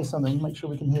you say something? Make sure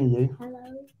we can hear you.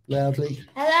 Hello. Loudly.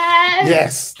 Hello.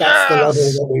 Yes, that's the level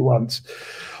that we want.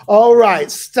 All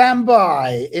right, stand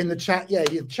by in the chat. Yeah,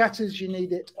 your chatters, you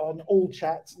need it on all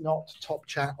chats, not top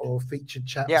chat or featured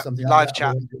chat or something like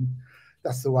that. Live chat.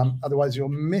 That's the one. Otherwise, you'll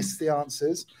miss the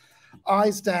answers.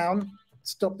 Eyes down.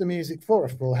 Stop the music for a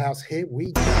full house. Here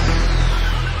we go.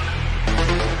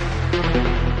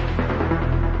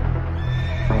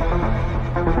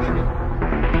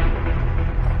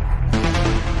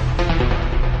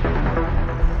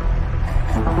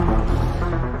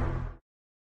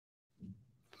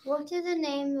 What is the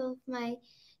name of my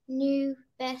new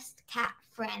best cat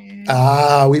friend?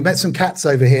 We met some cats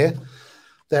over here.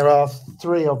 There are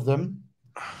 3 of them.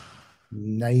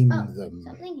 Name them.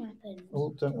 Something happened.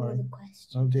 Oh, don't worry.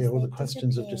 Oh dear, all the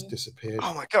questions have just disappeared.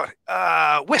 Oh my god.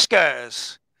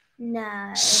 Whiskers.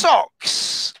 No.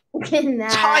 Socks. No.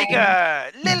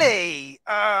 Tiger. Lily.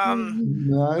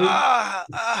 No.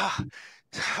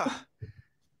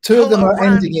 2 of them are Color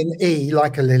ending in E,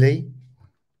 like a lily.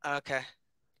 Okay.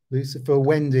 Lucifer,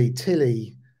 Wendy,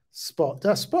 Tilly,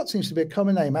 Spot. Spot seems to be a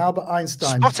common name. Albert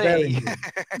Einstein. Spotty.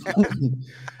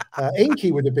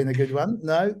 Inky would have been a good one.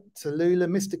 No. Tallulah,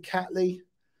 Mr. Catley,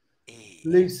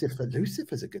 Lucifer.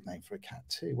 Lucifer's a good name for a cat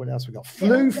too. What else we got?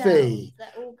 Floofy.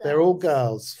 They're all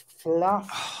girls. Fluff.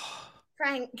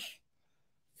 Frank.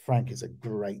 Frank is a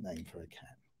great name for a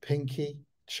cat. Pinky,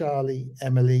 Charlie,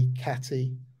 Emily,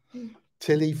 Catty,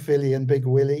 Tilly, Philly, and Big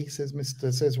Willie, says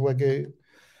Wagyu.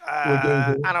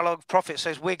 Analog Prophet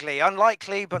says Wiggly.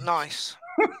 Unlikely, but nice.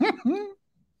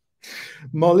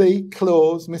 Molly,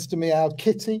 Claus, Mr. Meow,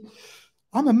 Kitty.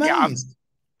 I'm amazed.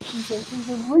 These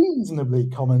are reasonably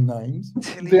common names.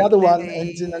 Tilly, the other one Lily,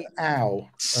 ends in an ow.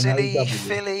 Silly, an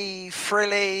Philly,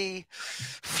 Frilly,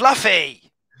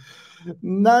 Fluffy.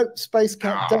 No, Space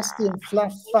Cat, Dusty and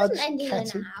Fluff, Fudge, Ending in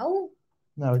Catty. an owl.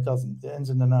 No, it doesn't. It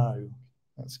ends in an O.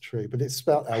 That's true, but it's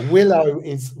spelled out. Willow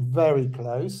is very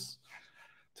close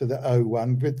to the O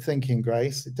one. Good thinking,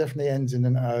 Grace. It definitely ends in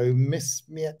an O. Miss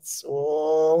Mietz.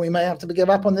 Oh, we may have to give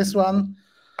up on this one.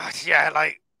 Yeah,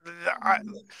 like,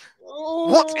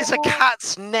 what is a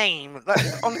cat's name?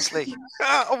 Like, honestly,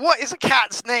 what is a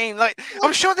cat's name? Like,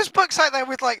 I'm sure there's books out there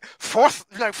with like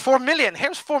 4 million.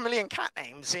 Here's 4 million cat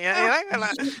names. You know? And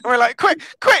we're like, quick,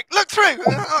 look through.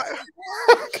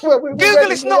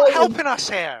 Google is not helping us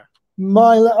here.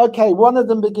 Okay, one of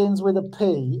them begins with a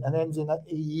P and ends in an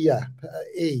E.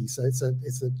 E. So it's a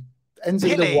ends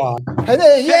in a Y.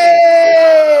 Penny,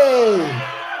 yay!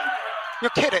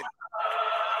 You're kidding.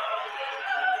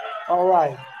 All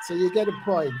right, so you get a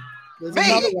point. There's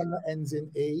another one that ends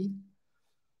in E,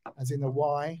 as in a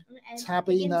Y.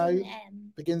 Tabby, no,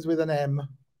 begins with an M.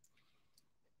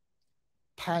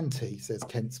 Panty, says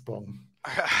Kent Spong.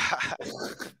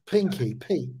 Pinky,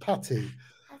 Pete, Patty.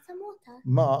 Have some water.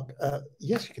 Mark,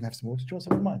 yes, you can have some water. Do you want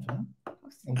some of mine for that?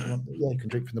 Yeah, you can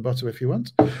drink from the bottle if you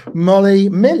want. Molly,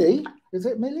 Millie, is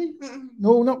it Millie?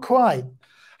 No, not quite.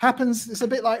 Happens, it's a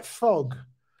bit like fog.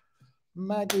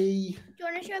 Maggie. Do you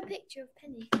want to show a picture of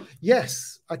Penny?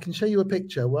 Yes, I can show you a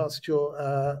picture whilst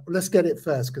you're, let's get it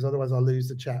first because otherwise I'll lose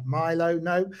the chat. Milo,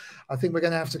 no, I think we're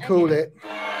going to have to call it.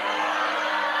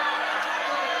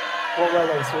 What were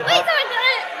they? Wait,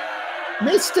 I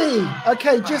Misty.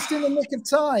 Okay, just in the nick of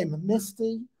time.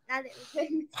 Misty. got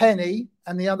it. Penny,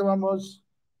 and the other one was?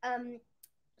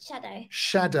 Shadow.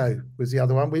 Shadow was the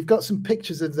other one. We've got some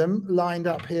pictures of them lined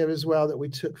up here as well that we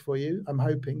took for you. I'm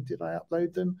hoping. Did I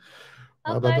upload them?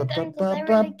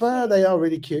 They are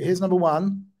really cute. Here's number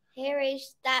one.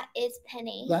 That is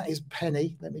Penny. That is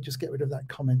Penny. Let me just get rid of that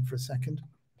comment for a second.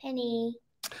 Penny.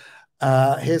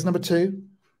 Here's number two.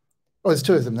 Oh, there's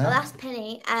two of them there. Oh, that's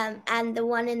Penny. And the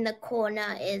one in the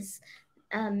corner is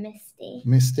Misty.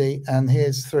 Misty. And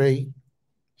here's three.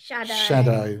 Shadow.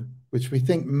 Shadow, which we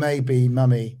think may be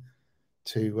Mummy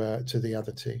to the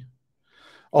other two.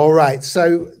 All right,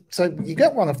 so you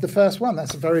get one off the first one.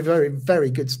 That's a very, very, very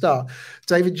good start.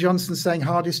 David Johnson saying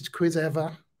hardest quiz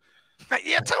ever.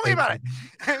 Yeah, tell me about it.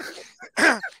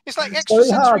 It's like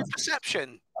extrasensory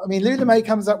perception. I mean, Luna May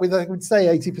comes up with, I would say,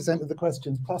 80% of the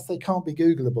questions. Plus, they can't be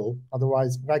Googleable.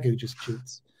 Otherwise, Ragu just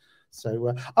cheats.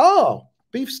 So,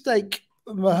 Beefsteak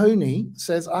Mahoney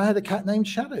says, I had a cat named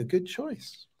Shadow. Good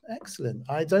choice. Excellent.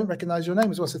 I don't recognize your name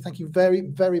as well, so thank you very,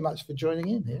 very much for joining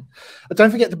in here.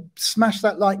 Don't forget to smash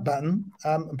that like button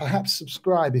and perhaps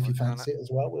subscribe if you fancy it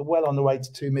as well. We're well on the way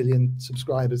to 2 million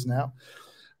subscribers now.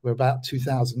 We're about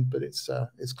 2,000, but it's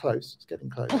close. It's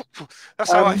getting close.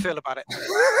 That's how I feel about it.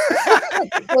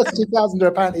 First 2,000 are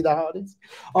apparently the hardest.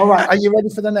 All right, are you ready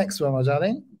for the next one, my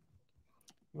darling?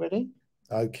 Ready?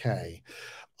 Okay.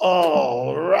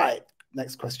 All right.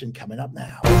 Next question coming up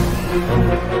now.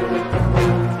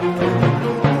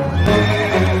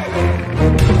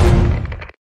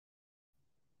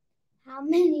 How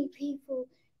many people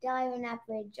die on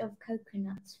average of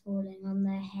coconuts falling on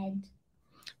their head?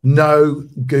 No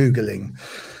Googling.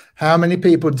 How many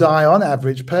people die on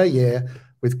average per year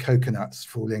with coconuts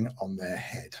falling on their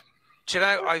head? Do you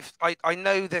know, I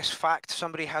know this fact.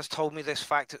 Somebody has told me this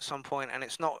fact at some point, and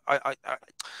it's not.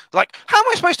 Like, how am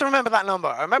I supposed to remember that number?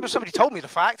 I remember somebody told me the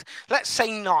fact. Let's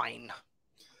say 9.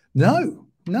 No,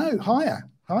 higher,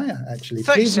 actually.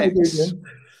 36.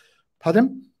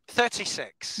 Pardon?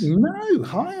 36. No,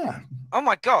 higher. Oh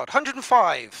my God,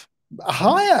 105.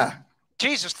 Higher.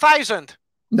 Jesus, 1,000.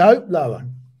 No, lower.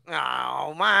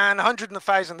 Oh man, 100 and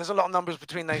 1,000. There's a lot of numbers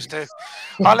between those two.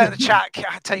 I'll let the chat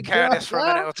take care of this for a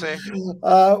minute or two.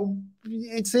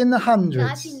 It's in the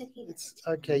hundreds.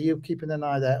 Okay, you're keeping an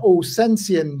eye there. Oh,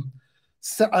 Sentient.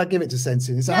 I'll give it to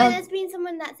Sentient. There's been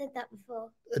someone that said that before.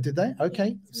 Did they?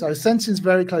 Okay. So Sentient's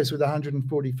very close with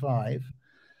 145.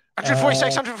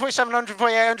 146, 147,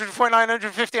 148, 149,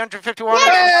 150, 151.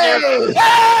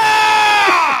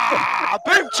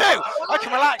 Boom, 2. I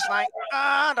can relax, mate.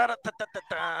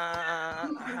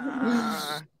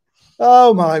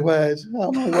 Oh my word.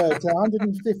 Oh my word.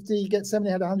 150, get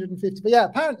 70 had 150. But yeah,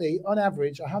 apparently on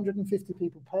average, 150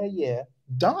 people per year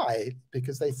die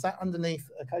because they sat underneath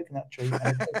a coconut tree and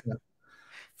a coconut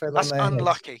fell That's on their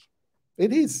unlucky.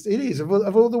 Heads. It is. Of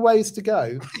all the ways to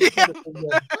go. Yeah.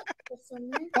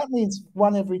 That means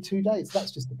one every 2 days.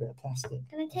 That's just a bit of plastic.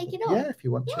 Can I take it off? Yeah, if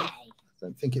you want to. I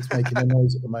don't think it's making a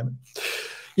noise at the moment.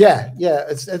 Yeah.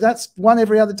 That's one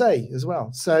every other day as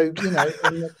well. So, you know.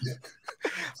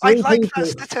 I like that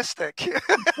statistic.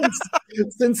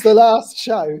 since the last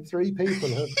show, 3 people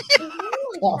have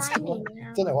passed away.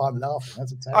 I don't know why I'm laughing.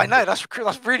 That's a terrible. I know, that's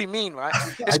really mean, right?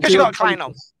 It's because you got a clown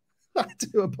on. I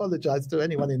do apologize to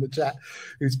anyone in the chat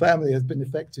whose family has been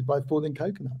affected by falling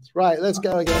coconuts. Right, let's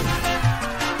go again.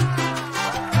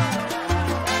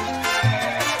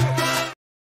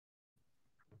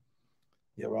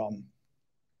 You're on.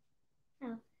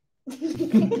 Oh.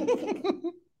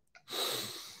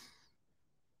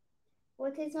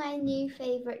 What is my new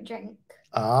favorite drink?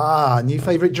 New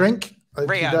favorite drink?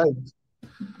 Rio.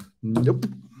 Nope.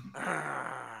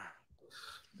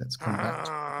 Let's come back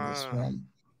to this one.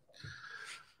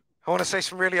 I want to say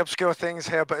some really obscure things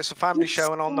here, but it's a family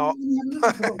show and I'm not.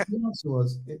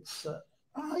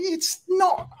 It's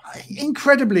not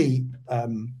incredibly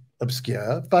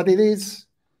obscure, but it is.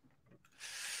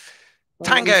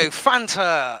 Tango,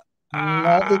 Fanta.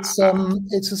 No,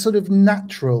 it's a sort of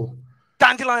natural.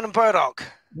 Dandelion and burdock.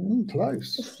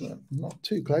 Close. Not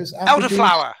too close.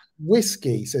 Elderflower.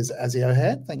 Whiskey, says Azzy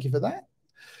O'Hare. Thank you for that.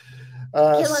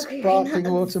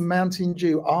 Sparkling water, Mountain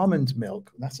Dew, almond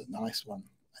milk. That's a nice one,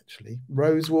 actually.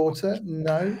 Rose water.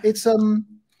 No, it's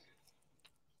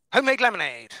homemade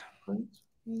lemonade.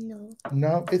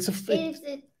 No, it's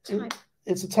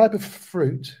a type of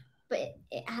fruit. But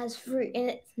it has fruit in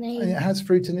its name. And it has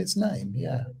fruit in its name.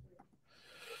 Yeah.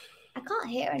 I can't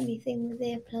hear anything with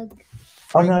earplugs.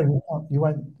 Oh no, you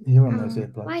won't hear on those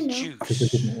earplugs. Why not? Because they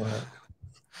didn't work.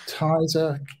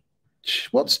 Tizer.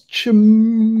 What's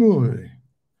chamoy?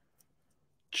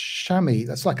 Chamois.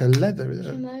 That's like a leather.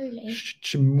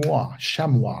 Chamois.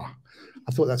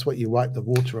 I thought that's what you wipe the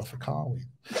water off a car with.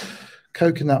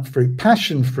 Coconut fruit.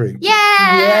 Passion fruit.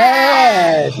 Yeah.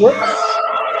 Yes.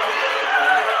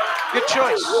 Good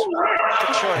choice.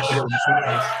 Good choice.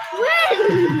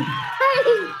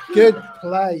 Good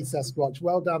play, Sasquatch.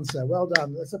 Well done, sir. Well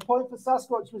done. That's a point for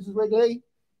Sasquatch, Mrs. Wiggly.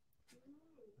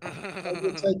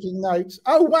 You're taking notes.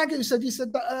 Oh, Wagyu said you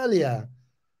said that earlier.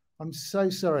 I'm so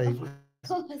sorry.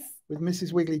 With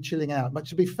Mrs. Wiggly chilling out. But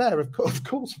to be fair, of course,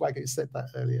 Wagyu said that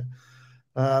earlier.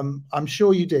 I'm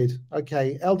sure you did.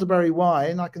 Okay, elderberry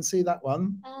wine. I can see that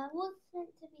one. What's meant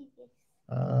to be this?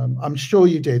 I'm sure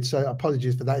you did. So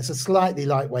apologies for that. It's a slightly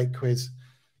lightweight quiz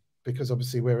because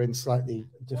obviously we're in a slightly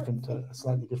different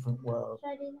world.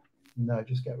 No,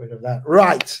 just get rid of that.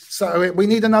 Right. So we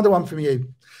need another one from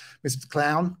you, Mr.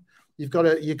 Clown. You're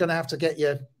gonna have to get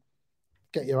your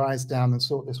eyes down and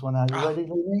sort this one out. You ready,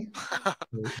 Louie?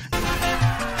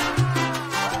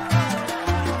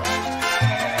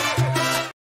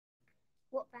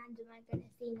 What band am I going to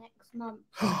see next month?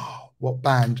 What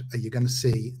band are you going to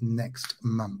see next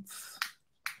month?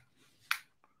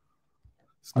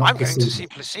 I'm going to see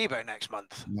Placebo next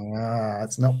month. No,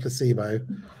 it's not Placebo.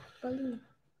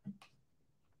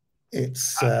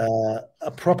 It's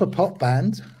a proper pop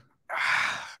band.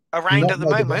 Around at the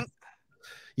moment.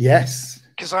 Yes.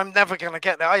 Because I'm never going to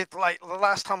get there. The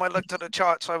last time I looked at the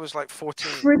charts, I was like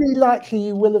 14. Pretty likely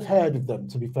you will have heard of them,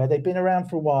 to be fair. They've been around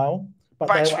for a while. But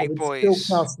Backstreet Boys. Still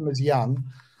class them as young.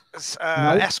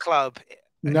 S Club.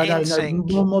 No,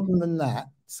 more modern than that.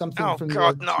 Something from the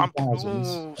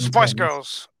 2000s. Spice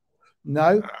Girls.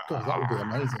 No, God, that would be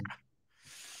amazing.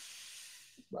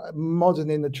 Modern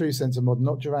in the true sense of modern,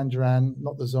 not Duran Duran,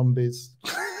 not the Zombies.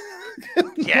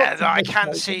 Yeah, I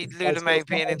can't see Lula May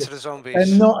being into the Zombies.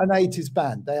 They're not an 80s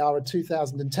band. They are a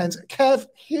 2010s. Kev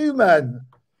Human.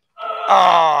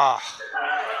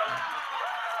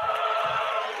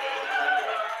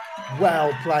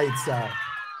 Well played, sir.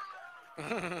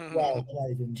 Well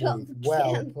played indeed.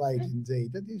 Well played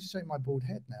indeed. Don't you shake my bald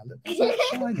head now? Look, it's like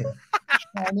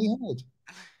shiny head.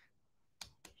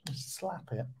 Just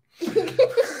slap it.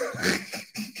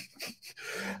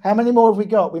 How many more have we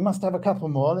got? We must have a couple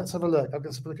more. Let's have a look. I've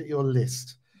got to look at your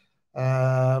list.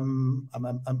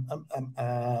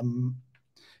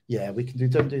 Yeah, we can do.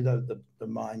 Don't do the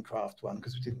Minecraft one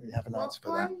because we didn't really have an answer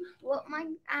for that. What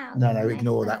mine? No,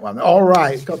 ignore that one. All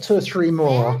right, we've got 2 or 3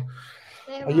 more.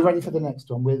 Are you ready for the next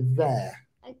one? We're there.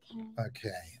 Okay.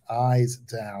 Okay. Eyes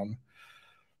down.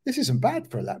 This isn't bad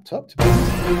for a laptop, to be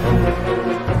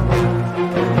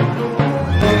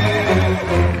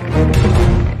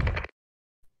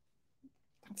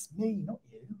That's me, not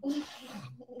you.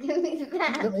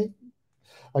 Look me.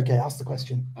 Okay, ask the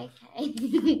question.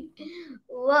 Okay.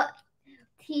 What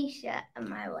t-shirt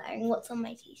am I wearing? What's on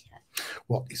my t-shirt?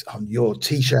 What is on your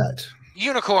t-shirt?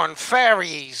 Unicorn,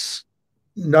 fairies.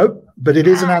 Nope, but it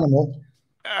is an animal.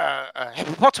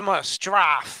 Hippopotamus,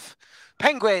 giraffe,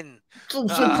 penguin. So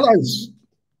close.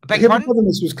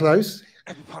 Hippopotamus was close.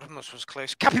 Hippopotamus was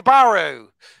close. Capybara.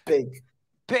 Big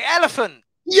elephant.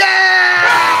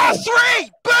 Yeah!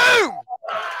 3! Boom!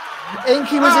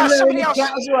 Inky was in there in the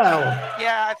chat as well.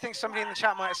 Yeah, I think somebody in the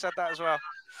chat might have said that as well.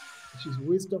 She's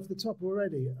whizzed off the top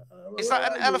already. Is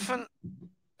that an elephant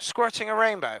squirting a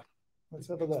rainbow? Let's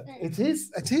have a look. It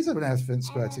is an elephant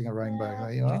squirting a rainbow.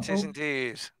 There you are. It is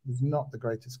indeed. It's not the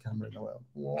greatest camera in the world.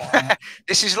 Wow.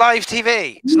 This is live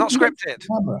TV. It's not scripted.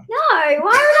 No, why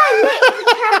would I lick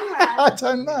the camera? I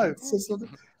don't know. It's just sort of...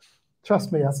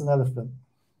 Trust me, that's an elephant.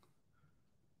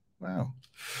 Wow.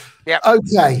 Yeah.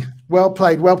 Okay. Well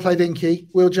played, Inky.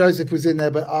 Will Joseph was in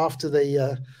there, but after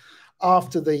the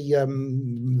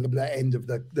end of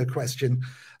the question.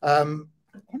 I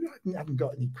haven't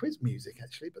got any quiz music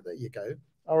actually, but there you go.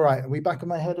 All right, are we back on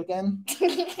my head again?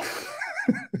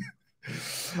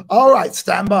 All right,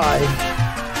 stand by.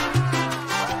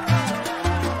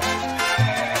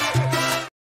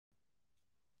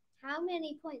 How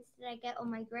many points did I get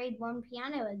on my grade 1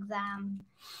 piano exam?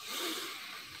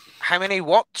 How many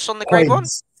watts on the grade 1?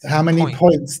 How many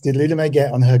points did Lila May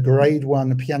get on her grade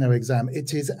 1 piano exam?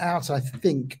 It is out, I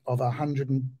think, of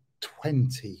 100.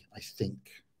 120, I think.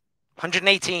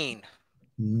 118.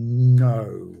 No.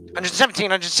 117,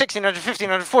 116, 115,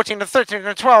 114, 113,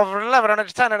 112, 111,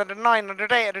 110, 109,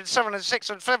 108, 107, 106,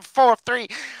 107, 4, 3.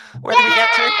 Where did we get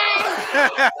to?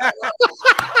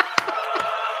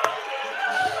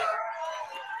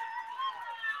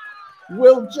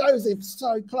 Will Joseph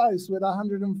so close with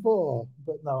 104,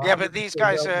 but no. Yeah, but these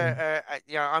guys are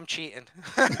yeah, I'm cheating.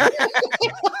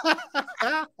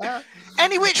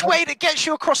 Any which way that gets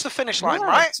you across the finish line,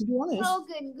 right? To be honest,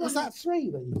 is that 3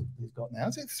 that you've got now?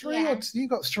 Is it 3 or you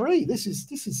got 3? This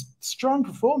is strong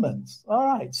performance. All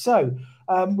right, so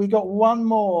we got one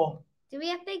more. Do we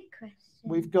have big questions?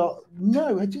 We've got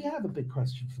no. Do you have a big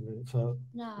question for?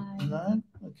 No. No.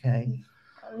 Okay.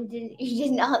 You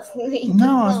didn't ask me.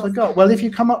 No, I forgot. Well, if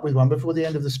you come up with one before the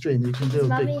end of the stream, you can do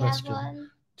a big question.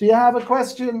 Do you have a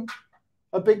question?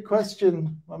 A big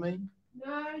question, Mummy?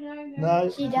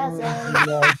 No. She doesn't.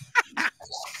 No.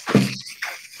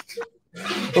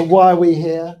 But why are we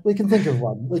here? We can think of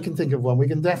one. We can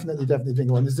definitely think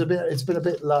of one. It's been a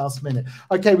bit last minute.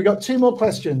 Okay, we got 2 more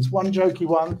questions. One jokey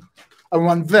one and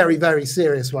one very, very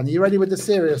serious one. Are you ready with the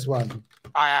serious one?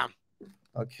 I am.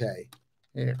 Okay.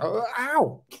 Here. Oh,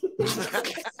 ow!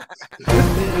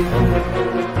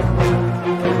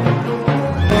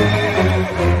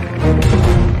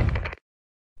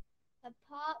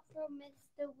 Apart from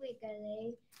Mr.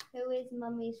 Wiggly, who is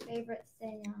Mummy's favourite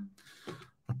singer?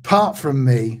 Apart from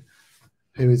me,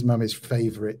 who is Mummy's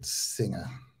favourite singer?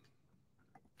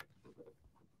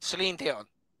 Celine Dion.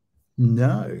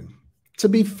 No. To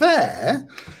be fair,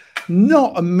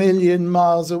 not a million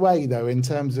miles away, though, in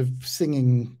terms of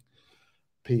singing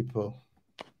people.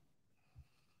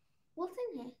 What's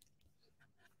in it?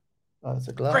 Oh, it's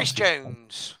a glass. Grace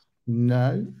Jones.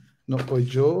 No, not Boy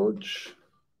George.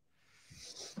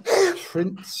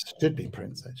 Prince. Should be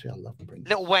Prince, actually. I love Prince.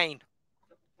 Little Wayne.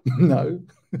 No.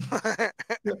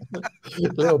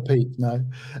 Little Pete, no.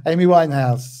 Amy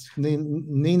Winehouse.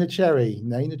 Nina Cherry.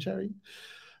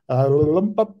 Hello,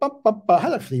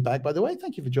 Fleabag, by the way.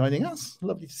 Thank you for joining us.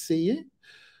 Lovely to see you.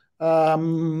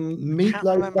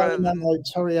 Meatloaf, Barry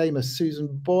Tori Amos, Susan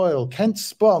Boyle, Kent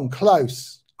Spong.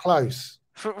 Close.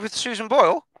 With Susan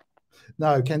Boyle?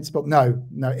 No, Kent Spong. No.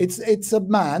 It's a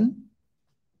man.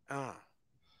 Oh.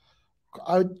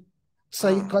 I would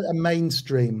say quite a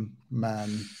mainstream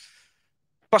man.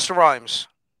 Busta Rhymes.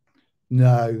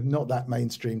 No, not that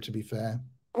mainstream, to be fair.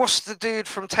 What's the dude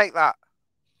from Take That?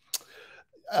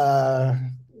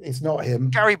 It's not him.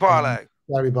 Gary Barlow.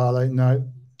 No.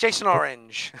 Jason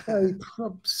Orange. Very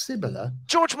similar.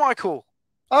 George Michael.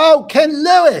 Oh, Ken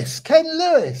Lewis.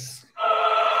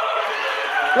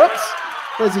 Whoops.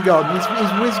 Where's he gone? He's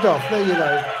whizzed off. There you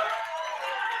go.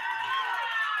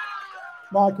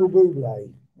 Michael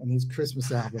Bublé and his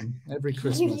Christmas album every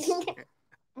Christmas.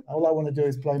 All I want to do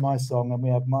is play my song, and we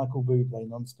have Michael Bublé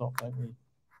non-stop, don't we?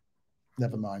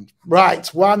 Never mind. Right,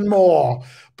 one more.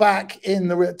 Back in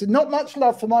the... Not much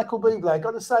love for Michael Bublé.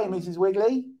 Got to say, Mrs.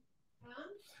 Wiggly. Huh?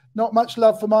 Not much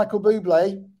love for Michael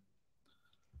Bublé.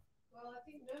 Well, I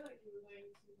think no,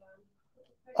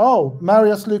 oh,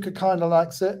 Marius Luca kind of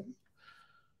likes it.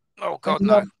 Oh, God,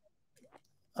 no.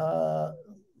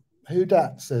 Who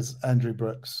dat, says Andrew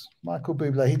Brooks. Michael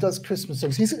Bublé. He does Christmas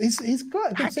songs. He's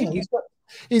quite a good singer.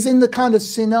 He's in the kind of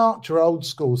Sinatra old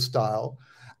school style.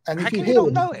 And if you hear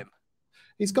him, know him?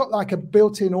 He's got like a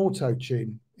built-in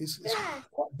auto-tune. It's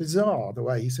quite bizarre the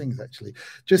way he sings, actually.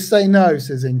 Just say no,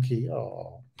 says Inky.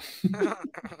 Oh.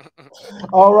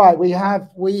 All right, we have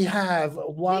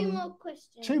one. 2 more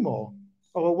questions. 2 more.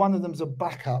 Oh, well, one of them's a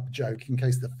backup joke in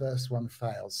case the first one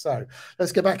fails. So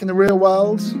let's get back in the real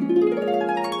world.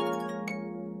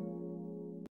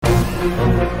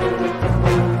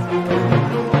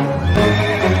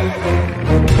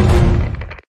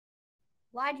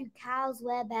 Why do cows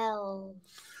wear bells?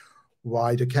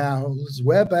 Why do cows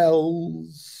wear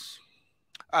bells?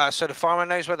 So the farmer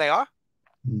knows where they are?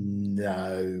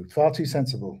 No, far too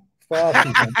sensible. Far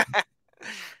too sensible.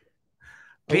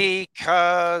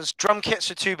 Because drum kits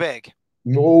are too big.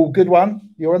 Oh, good one.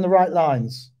 You're on the right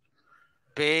lines.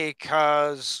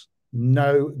 Because...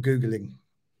 No Googling.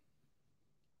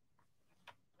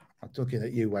 I'm talking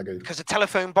at you, Wagyu. Because a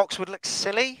telephone box would look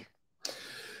silly?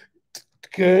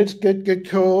 Good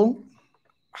call.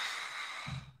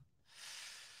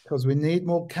 Because we need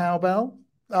more cowbell.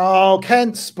 Oh,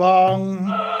 Kent Spong.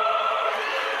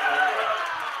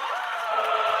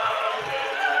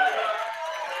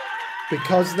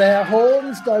 Because their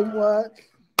horns don't work.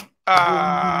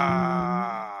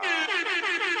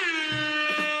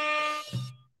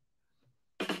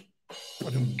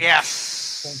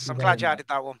 Yes. I'm glad you added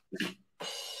that one.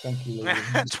 Thank you.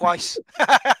 Twice.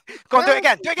 Go on, do it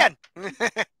again. Do it again.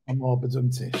 I'm more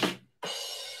badumtish.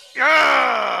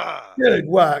 Yeah. Good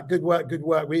work. Good work. Good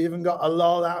work. We even got a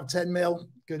lol out of 10 mil.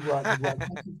 Good work. Good work.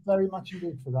 Thank you very much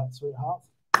indeed for that, sweetheart.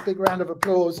 Big round of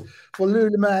applause for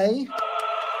Lula May.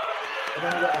 I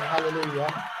don't know what a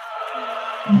hallelujah.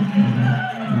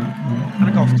 And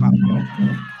a golf clap.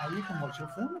 Oh, you can watch your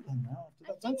film again now.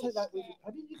 Don't take that with you.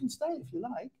 I mean, you can stay if you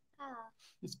like.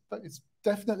 It's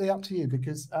definitely up to you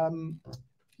because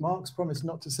Mark's promised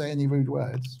not to say any rude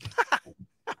words.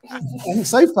 And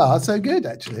so far, so good,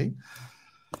 actually.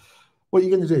 What are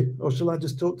you going to do? Or shall I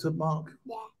just talk to Mark?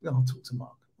 Yeah. I'll talk to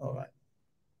Mark. All right.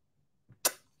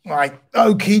 Right.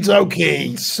 Okie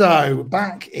dokie. So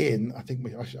back in, I think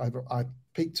I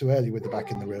peaked too early with the back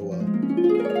in the real world.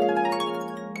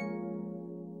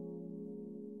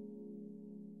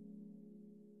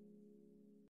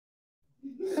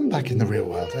 And back in the real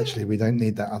world. Actually, we don't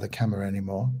need that other camera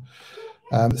anymore.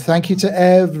 Thank you to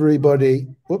everybody.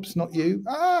 Whoops, not you.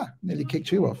 Nearly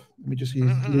kicked you off. Let me just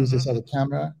use this other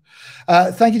camera.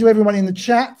 Thank you to everyone in the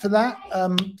chat for that.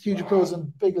 Huge applause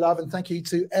and big love. And thank you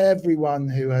to everyone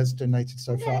who has donated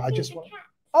so far. I just want.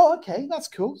 Oh, okay, that's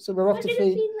cool. So we're off to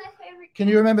feed. Can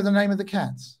you remember the name of the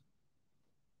cats?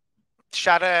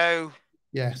 Shadow.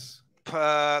 Yes.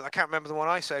 I can't remember the one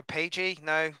I said. Pagey?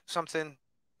 No, something.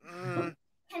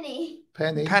 Penny.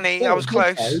 Penny. I was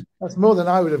close. Okay. That's more than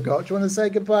I would have got. Do you want to say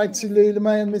goodbye to Lula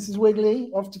May and Mrs. Wiggly?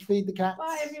 Off to feed the cats.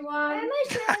 Bye, everyone.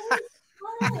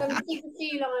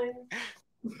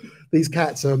 These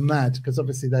cats are mad because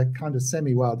obviously they're kind of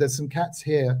semi-wild. There's some cats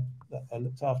here that are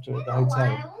looked after at the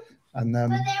hotel, and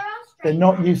they're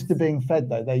not used to being fed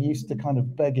though. They're used to kind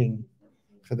of begging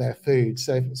for their food.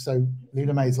 So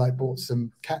Lula May's like bought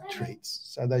some cat treats,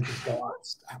 so they just go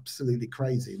absolutely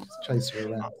crazy and just chase her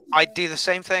around. I do the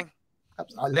same thing.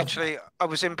 Literally, I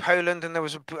was in Poland and there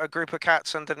was a group of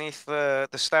cats underneath the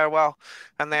stairwell,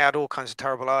 and they had all kinds of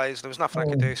terrible eyes. There was nothing I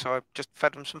could do, so I just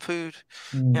fed them some food.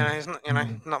 You know,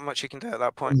 not much you can do at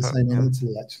that point. Same in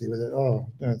Italy, actually, with it. Oh,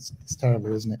 it's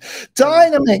terrible, isn't it?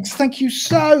 Dynamics, thank you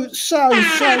so much.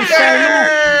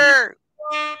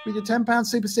 With your £10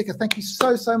 super sticker, thank you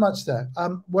so much, sir.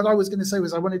 What I was going to say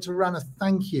was I wanted to run a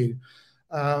thank you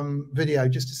video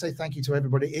just to say thank you to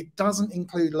everybody. It doesn't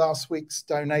include last week's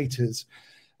donators,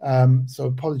 so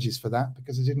apologies for that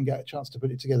because I didn't get a chance to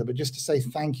put it together, but just to say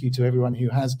thank you to everyone who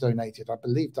has donated. I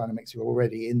believe Dynamics, you're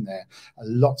already in there,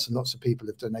 and lots of people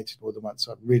have donated more than once,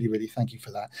 so I really thank you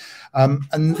for that.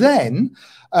 And then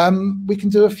we can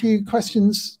do a few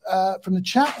questions from the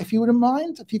chat, if you wouldn't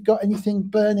mind. If you've got anything,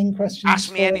 burning questions,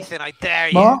 ask me anything, I dare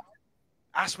you. Mark?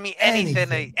 Ask me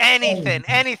anything, I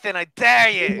dare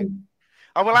you.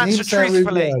 I will answer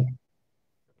truthfully.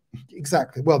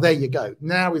 Exactly. Well, there you go.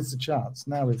 Now is the chance.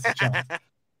 What's that?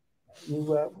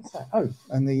 Oh,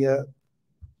 and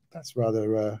that's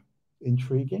rather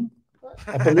intriguing.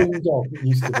 A balloon dog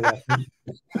used to be.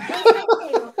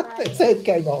 Its head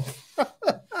came off.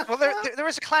 Well, there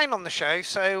is a clown on the show,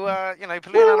 so you know,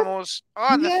 balloon animals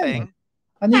are the thing.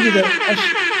 I needed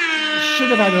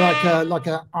should have had like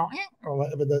a or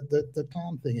whatever the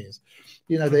clown thing is,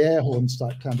 you know, the air horns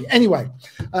type clown thing. Anyway,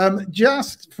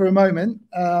 just for a moment,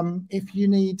 if you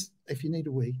need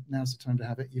a wee, now's the time to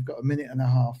have it. You've got a minute and a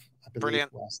half, I believe.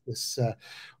 Brilliant.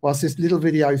 Whilst this little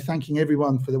video thanking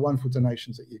everyone for the wonderful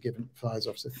donations that you've given fires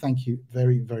off. So thank you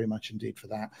very much indeed for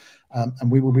that. And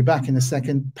we will be back in a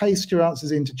second. Paste your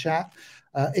answers into chat.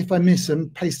 If I miss them,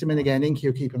 paste them in again. Inky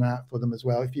will keep an eye out for them as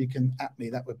well. If you can at me,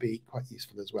 that would be quite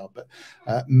useful as well. But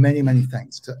many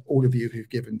thanks to all of you who've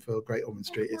given for Great Ormond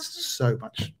Street. It's so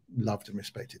much loved and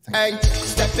respected. Thank you.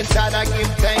 Step inside, I give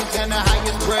thanks and the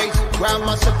highest praise. Ground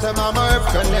myself to Mama Earth,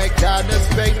 connect out the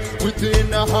space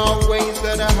within the hallways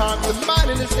of the heart, the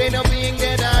mind, and the state of being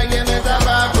that I am as I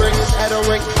vibrate. At a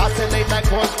rate, oscillate like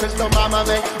horse crystal, Mama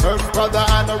May. Earth, brother,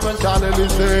 I know run solidly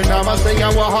saying, I'ma say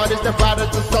our heart is the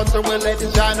brightest of sun, so we'll let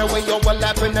it shine away,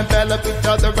 overlap and envelop each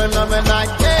other and illuminate.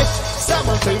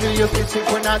 Simultaneously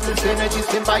synchronized this energy,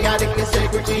 symbiotic and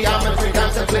sacred geometry.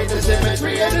 Contemplate the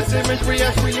symmetry and this imagery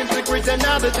as we integrate the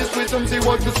knowledge. This wisdom, see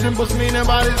what the symbols mean and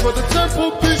bodies for the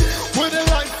temple beat. With a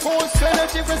life force,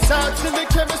 energy resides in the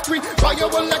chemistry.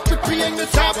 Bioelectric being the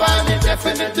top and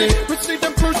indefinitely. Receive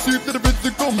and perceive the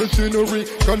physical machinery.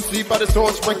 Conceived by the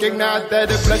source, recognize that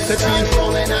the blessed be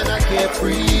rolling and I can't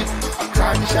breathe.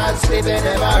 Conscious living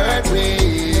never hurt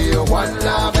me. One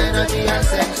love, energy and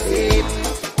sexy.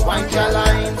 Wind your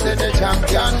line to the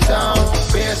champion sound.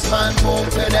 Baseman move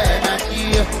to the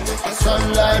energy.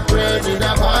 Sunlight burning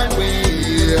upon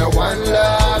me. One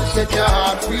love, set your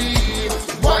heart free.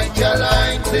 Wind your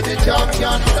line to the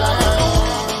champion sound.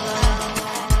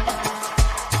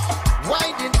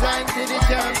 Winding time to the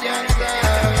champion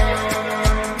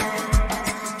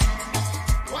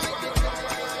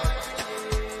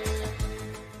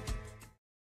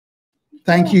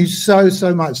Thank you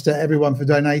so much to everyone for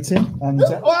donating. And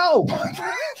oh,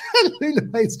 Luna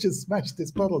Mae's just smashed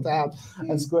this bottle down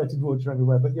and squirted water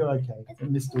everywhere, but you're okay. I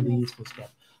missed all the useful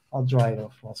stuff. I'll dry it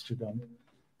off whilst you're gone.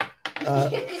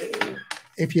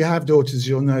 If you have daughters,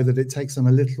 you'll know that it takes them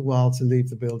a little while to leave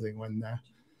the building when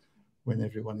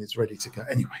everyone is ready to go.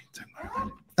 Anyway, don't worry about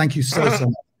it. Thank you so much.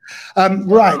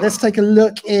 Right, let's take a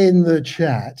look in the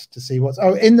chat to see what's.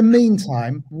 Oh, in the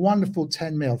meantime, wonderful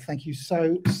 10 mil. Thank you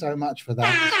so much for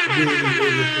that. It's really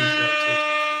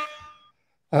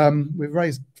appreciated. We've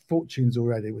raised fortunes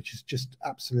already, which is just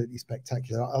absolutely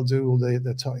spectacular. I'll do all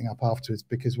the totting up afterwards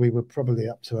because we were probably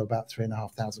up to about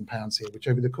 £3,500 here, which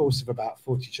over the course of about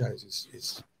 40 shows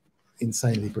is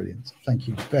insanely brilliant. Thank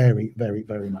you very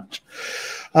much.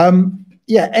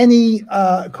 Yeah, any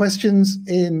questions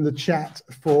in the chat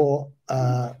for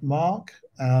Mark?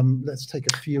 Let's take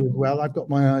a few as well. I've got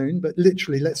my own, but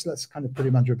literally let's kind of put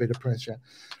him under a bit of pressure.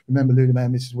 Remember, Luna Mae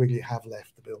and Mrs. Wiggly have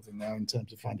left the building now in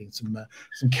terms of finding some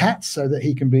cats so that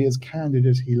he can be as candid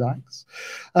as he likes.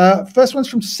 First one's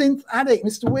from Synth Addict.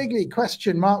 Mr. Wiggly,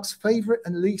 question: Mark's favourite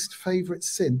and least favourite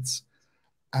synths.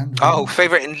 And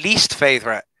favourite and least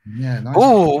favourite. Yeah, nice.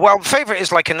 Oh, well, favourite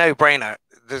is like a no-brainer.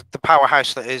 The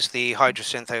powerhouse that is the Hydra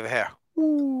synth over here.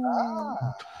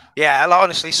 Ah. Yeah,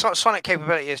 honestly, sonic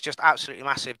capability is just absolutely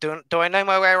massive. Do I know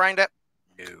my way around it?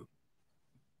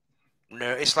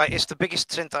 No, it's the biggest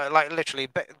synth. Like literally,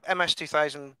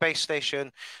 MS2000 base station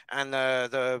and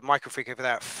the microfreak over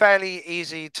there. Fairly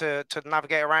easy to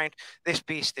navigate around. This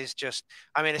beast is just,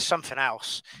 I mean, it's something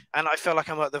else. And I feel like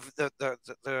I'm at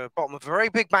the bottom of a very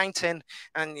big mountain,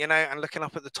 and and looking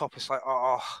up at the top, it's like,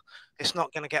 oh, it's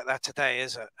not going to get there today,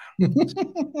 is it?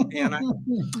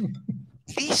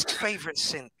 Least favorite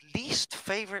synth.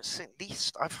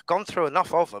 I've gone through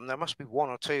enough of them. There must be one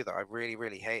or two that I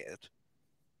really hated.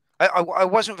 I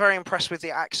wasn't very impressed with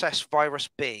the Access Virus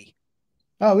B.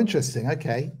 Oh, interesting.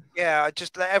 Okay. Yeah,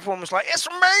 everyone was like, it's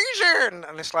amazing,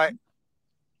 and it's like,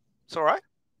 it's all right.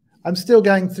 I'm still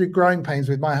going through growing pains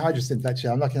with my Hydrosynth. Actually,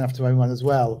 I'm lucky enough to own one as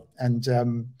well, and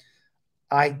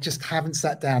I just haven't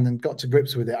sat down and got to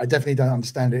grips with it. I definitely don't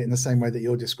understand it in the same way that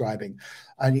you're describing,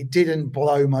 and it didn't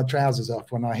blow my trousers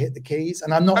off when I hit the keys.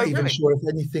 And I'm not even sure if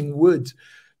anything would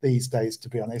these days, to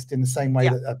be honest, in the same way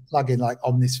that a plugin like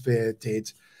Omnisphere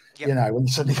did. Yep. When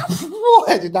you suddenly go,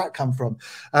 where did that come from?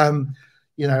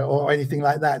 Or anything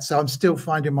like that. So I'm still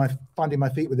finding my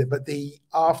feet with it. But the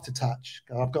aftertouch,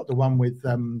 I've got the one with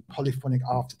polyphonic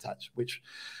aftertouch, which,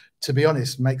 to be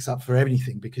honest, makes up for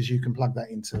everything, because you can plug that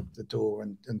into the door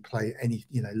and play any,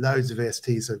 loads of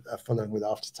VSTs are following with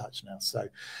aftertouch now.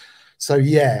 So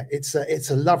yeah, it's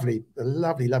a lovely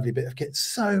bit of kit.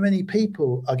 So many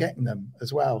people are getting them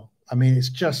as well. I mean, it's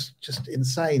just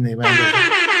insane the amount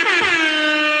of.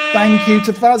 Thank you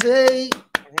to Fuzzy.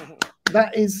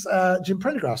 That is Jim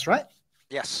Prendergrass, right?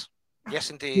 Yes,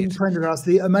 indeed. Jim Prendergrass,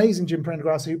 the amazing Jim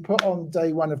Prendergrass, who put on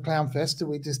day one of Clownfest, that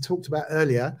we just talked about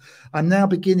earlier. I'm now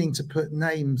beginning to put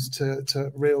names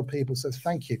to real people, so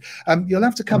thank you. You'll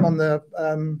have to come on the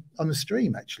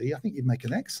stream. Actually, I think you'd make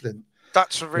an excellent.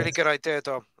 That's a really good idea,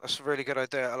 Dom. That's a really good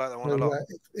idea. I like that one a lot.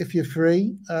 If you're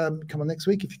free, come on next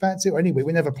week if you fancy it. Or anyway,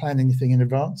 we never plan anything in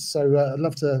advance, so I'd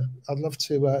love to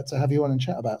have you on and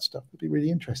chat about stuff. It'd be really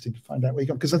interesting to find out where you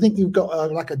got, because I think you've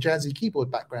got like a jazzy keyboard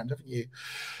background, haven't you?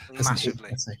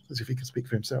 Massively. As if he can speak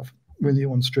for himself. With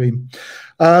you on stream.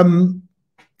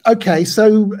 Okay,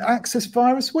 so Access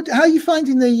Virus. How are you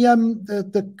finding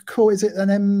the core? Is it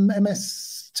an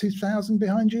MS 2000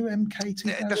 behind you? MK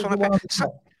 2000? This one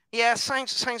yeah,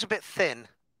 sounds a bit thin.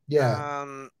 Yeah.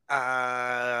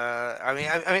 I mean,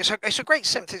 it's a great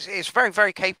synth. It's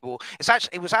very capable.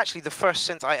 It was actually the first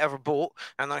synth I ever bought,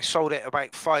 and I sold it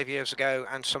about 5 years ago.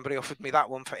 And somebody offered me that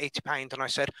one for £80, and I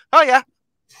said, "Oh yeah."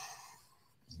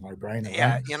 No brainer.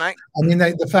 Yeah, right? I mean,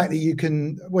 the fact that you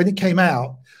can, when it came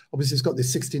out, obviously it's got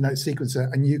this 60-note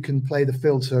sequencer, and you can play the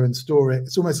filter and store it.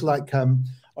 It's almost like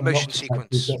motion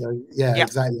sequence. Yeah,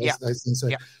 exactly. Those things. So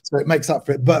it makes up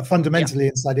for it. But fundamentally,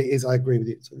 inside it is, I agree with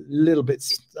you, it's a little bit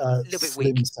slim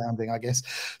weak sounding, I guess.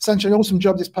 Sunshine, awesome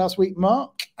job this past week,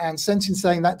 Mark. And Sentin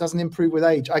saying that doesn't improve with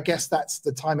age. I guess that's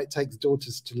the time it takes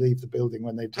daughters to leave the building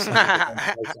when they've decided.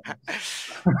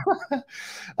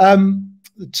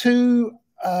 The two.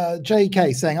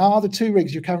 JK saying, are the two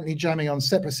rigs you're currently jamming on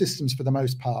separate systems for the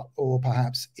most part, or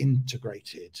perhaps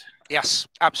integrated? Yes,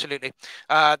 absolutely.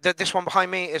 This one behind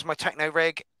me is my techno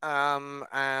rig,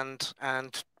 and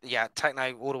yeah,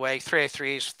 techno all the way.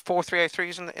 303s, 4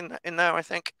 303s in there, I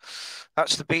think.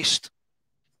 That's the beast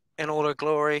in all her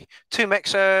glory. 2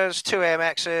 mixers, 2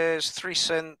 AMXs, 3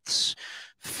 synths,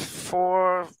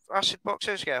 4 acid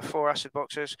boxes, yeah, 4 acid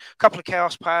boxes, a couple of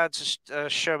chaos pads,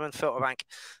 Sherman filter bank.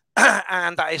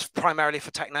 And that is primarily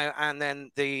for techno, and then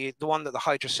the one that the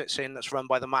Hydra sits in, that's run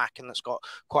by the Mac and that's got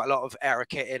quite a lot of error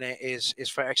kit in it, is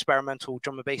for experimental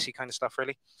drum and bassy kind of stuff,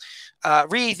 really.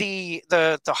 Really,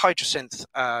 the Hydra synth,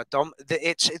 Dom,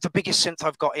 it's the biggest synth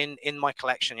I've got in my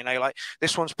collection. You know, like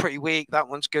this one's pretty weak, that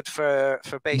one's good for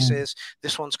basses,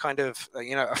 this one's kind of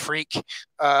you know, a freak,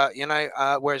 you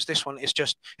know, whereas this one is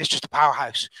just a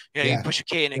powerhouse. You know, you push a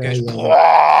key and it goes, and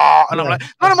I'm like,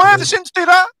 none of my other synths do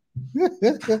that.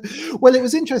 Well, it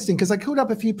was interesting because I called up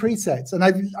a few presets and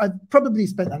I probably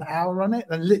spent an hour on it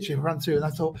and literally run through, and I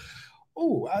thought,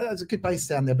 oh, there's a good bass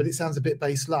down there, but it sounds a bit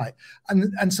bass light.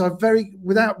 And so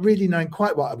without really knowing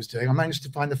quite what I was doing, I managed to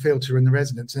find the filter and the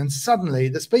resonance, and suddenly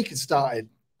the speakers started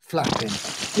flapping,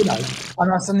 you know,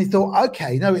 and I suddenly thought,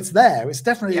 okay, no, it's there. It's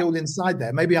definitely all inside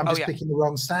there. Maybe I'm just picking the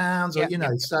wrong sounds, or you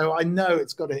know, so I know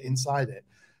it's got it inside it.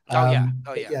 Yeah,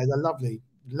 they're lovely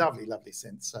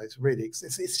synth. So it's really,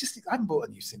 it's just, I haven't bought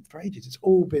a new synth for ages. It's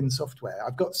all been software.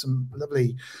 I've got some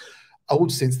lovely old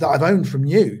synths that I've owned from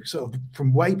new, sort of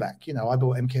from way back. You know, I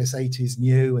bought MKS 80s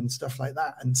new and stuff like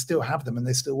that, and still have them, and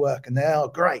they still work, and they are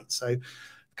great. So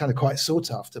kind of quite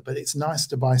sought after, but it's nice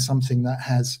to buy something that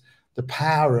has the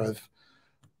power of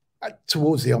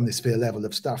towards the Omnisphere level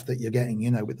of stuff that you're getting, you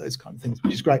know, with those kind of things,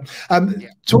 which is great.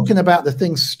 Talking about the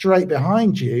things straight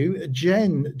behind you,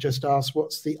 Jen just asked,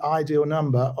 what's the ideal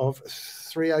number of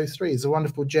 303? It's a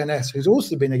wonderful Jen S, who's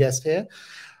also been a guest here.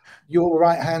 Your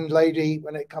right-hand lady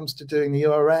when it comes to doing the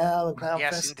URL and Cloud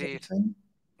Fest. Yes, indeed.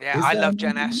 Yeah, I love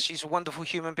Jen S. She's a wonderful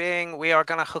human being. We are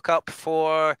going to hook up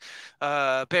for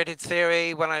Bearded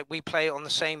Theory when we play on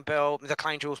the same bill. The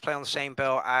Klein Jewels play on the same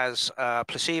bill as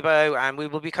Placebo, and we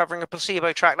will be covering a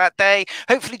Placebo track that day.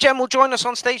 Hopefully, Jen will join us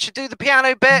on stage to do the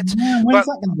piano bit. Yeah, when's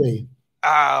that going to be?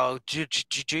 Oh,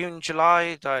 June,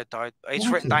 July. It's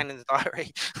written down in the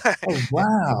diary. Oh,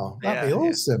 wow. That'd be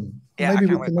awesome. Yeah,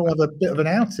 maybe we can all have a bit of an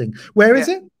outing. Where is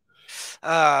it?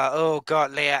 Oh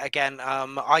God, Leah again.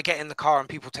 I get in the car and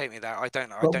people take me there. I don't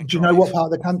know. Well, do you know what part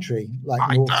of the country? Like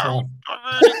north, south.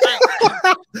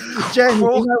 Jen, you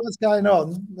know what's going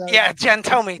on? Yeah, Jen,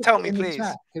 tell me, please.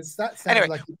 Because that sounds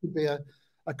like it could be a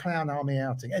clown army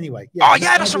outing. Anyway.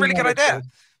 Yeah, that's a really good idea.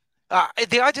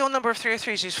 The ideal number of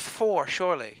 303s is 4,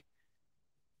 surely.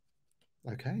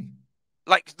 Okay.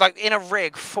 Like in a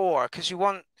rig, 4, because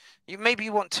maybe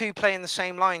you want 2 playing the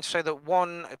same line, so that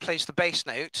one plays the bass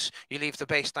notes, you leave the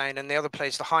bass down, and the other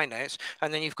plays the high notes,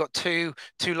 and then you've got two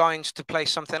lines to play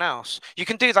something else. You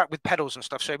can do that with pedals and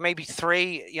stuff. So maybe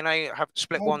 3, you know, have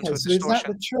split one to a distortion. Is that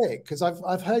the trick? Because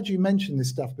I've heard you mention this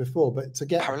stuff before, but to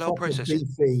get parallel processing,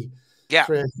 beefy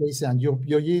 303 sound,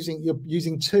 you're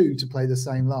using 2 to play the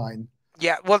same line.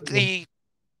 Yeah, well, the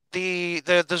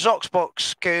Zox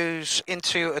box goes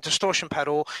into a distortion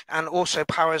pedal and also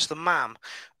powers the MAM.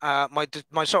 My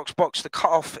Zox box, the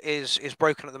cutoff is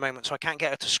broken at the moment, so I can't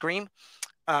get it to scream.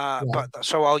 But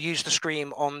so I'll use the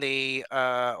scream on the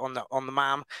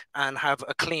MAM and have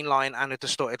a clean line and a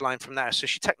distorted line from there. So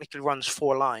she technically runs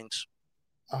 4 lines.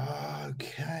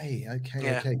 Okay.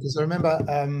 Because I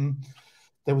remember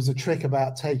there was a trick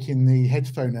about taking the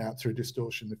headphone out through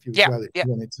distortion if you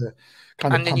wanted to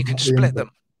kind of, and then you can split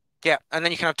them. Yeah, and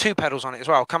then you can have 2 pedals on it as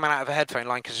well, coming out of a headphone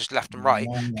line because it's left and right.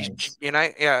 Nice. You know,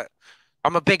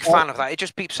 I'm a big fan of that. It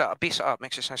just beats it up,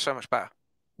 makes it sound so much better.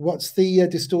 What's the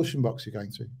distortion box you're going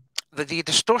through? The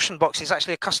distortion box is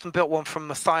actually a custom built one from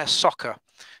Matthias Soccer.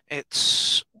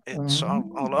 It's I'll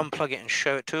unplug it and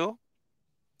show it to you.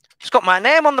 It's got my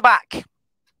name on the back.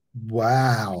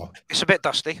 Wow. It's a bit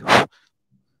dusty.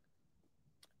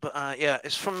 But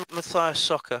it's from Matthias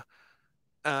Soccer.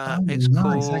 It's nice.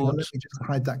 called... Hang on, let me just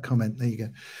hide that comment. There you go.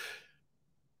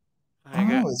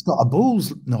 It's got a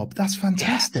balls knob. That's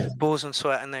fantastic. Yeah, balls and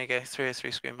sweat, and there you go. 303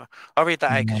 screamer. I'll read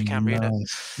that out because you can't read it.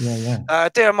 Yeah.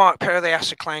 Dear Mark, Pair of the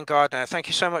Acid Clown Gardner, thank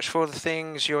you so much for the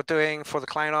things you're doing for the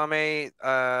Clown Army.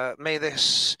 May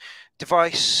this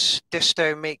device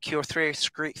disto make your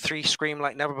 303 scream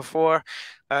like never before.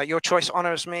 Your choice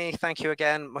honors me. Thank you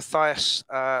again, Matthias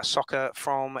Soccer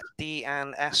from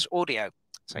DNS Audio.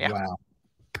 So yeah. Wow.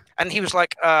 And he was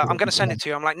like, I'm going to send it to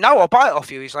you. I'm like, no, I'll buy it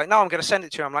off you. He's like, no, I'm going to send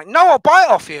it to you. I'm like, no, I'll buy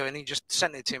it off you. And he just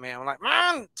sent it to me. I'm like,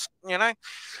 man, you know,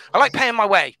 I like paying my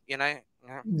way, you know.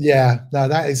 Yeah, no,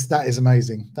 that is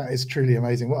amazing. That is truly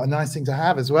amazing. What a nice thing to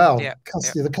have as well. Yeah.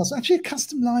 Actually, a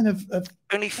custom line of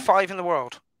only 5 in the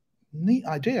world. Neat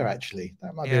idea, actually.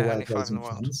 That might be a way of raising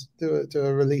funds. Do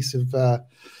a release of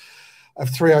of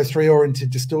 303 oriented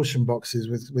distortion boxes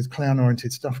with clown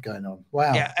oriented stuff going on.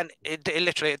 Wow. Yeah, and it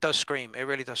literally, it does scream. It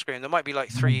really does scream. There might be like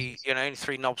three, you know, only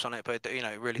 3 knobs on it, but you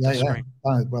know, it really does scream.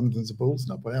 One of them's a balls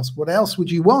knob. What else would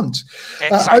you want?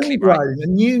 Exactly right. A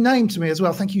new name to me as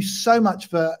well. Thank you so much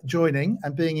for joining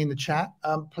and being in the chat.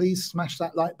 Please smash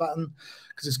that like button,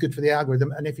 because it's good for the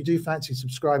algorithm. And if you do fancy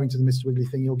subscribing to the Mr. Wiggly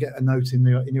thing, you'll get a note in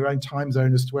your own time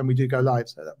zone as to when we do go live.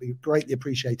 So that'd be greatly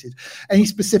appreciated. Any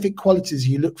specific qualities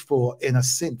you look for in a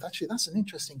synth? Actually, that's an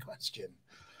interesting question.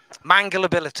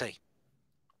 Manglability.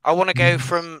 I want to go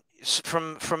from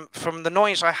the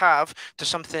noise I have to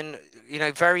something, you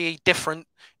know, very different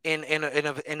in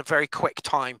a very quick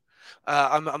time.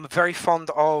 I'm very fond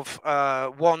of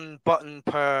 1 button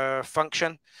per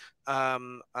function,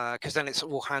 because then it's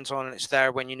all hands on and it's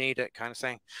there when you need it, kind of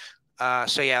thing.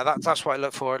 So yeah, that's what I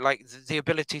look for, like the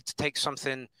ability to take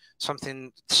something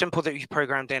simple that you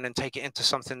programmed in and take it into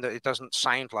something that it doesn't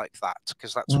sound like that,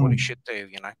 because that's what it should do,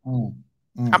 you know.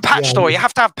 And patch store, you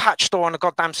have to have patch store on a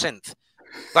goddamn synth.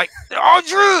 Like,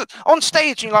 on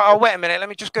stage, you're like, oh, wait a minute, let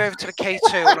me just go over to the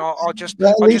K2 and I'll just...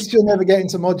 Well, at least you'll never get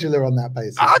into modular on that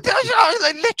basis.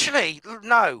 Literally,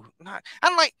 no.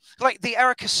 And like the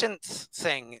Erica synth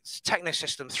thing, it's Techno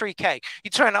System 3K. You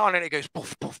turn it on and it goes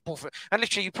poof, poof, poof. And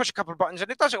literally you push a couple of buttons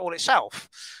and it does it all itself.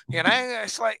 You know,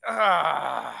 it's like,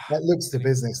 That looks the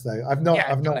business, though. I've not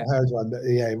heard one, but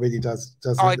yeah, it really does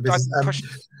look the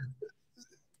business.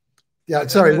 Yeah,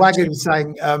 sorry, Wagon's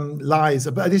saying lies,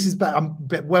 but this is I'm a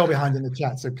bit well behind in the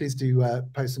chat, so please do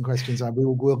post some questions and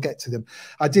we'll get to them.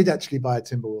 I did actually buy a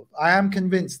Timberwolf. I am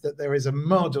convinced that there is a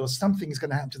mod or something is going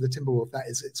to happen to the Timberwolf, that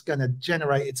is, it's going to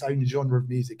generate its own genre of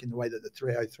music in the way that the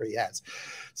 303 has.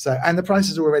 So, and the price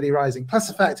is already rising. Plus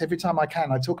the fact, every time I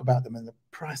can, I talk about them and the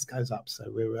price goes up. So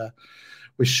we're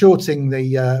shorting the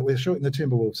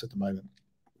Timberwolves at the moment.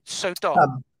 So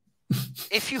Dom,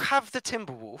 if you have the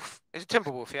Timberwolf, is it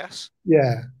Timberwolf? Yes.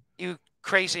 Yeah. You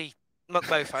crazy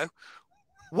muckmofo.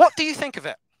 What do you think of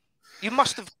it? You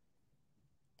must have.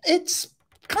 It's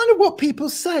kind of what people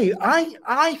say.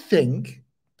 I think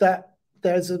that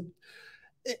it's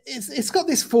got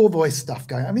this 4-voice stuff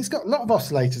going. I mean, it's got a lot of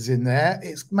oscillators in there.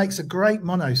 It makes a great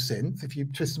mono synth if you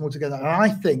twist them all together. And I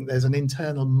think there's an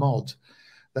internal mod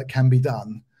that can be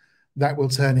done that will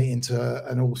turn it into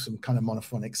an awesome kind of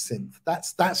monophonic synth.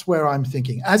 That's where I'm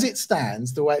thinking. As it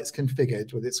stands, the way it's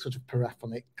configured with its sort of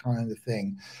paraphonic kind of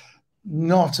thing,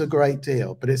 not a great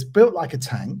deal, but it's built like a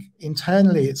tank.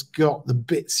 Internally, it's got the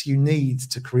bits you need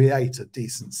to create a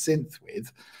decent synth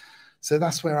with. So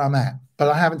that's where I'm at. But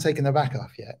I haven't taken the back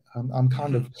off yet. I'm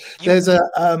kind of... There's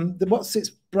what's its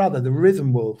brother, the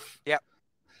Rhythm Wolf. Yep.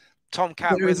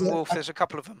 Tomcat, Rhythm Wolf, there's a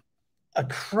couple of them. A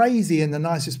crazy, in the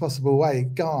nicest possible way,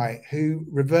 guy who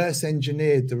reverse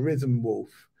engineered the Rhythm Wolf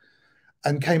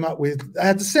and came up with,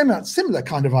 had a similar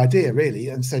kind of idea, really,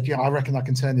 and said, yeah, I reckon I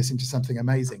can turn this into something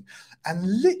amazing.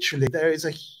 And literally, there is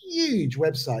a huge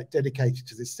website dedicated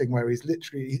to this thing where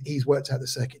he's worked out the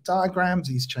circuit diagrams,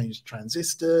 he's changed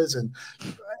transistors, and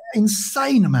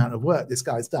insane amount of work this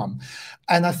guy's done.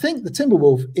 And I think the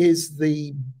Timberwolf is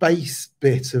the bass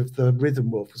bit of the Rhythm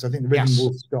Wolf, because I think the Rhythm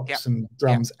Wolf's got some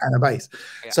drums and a bass.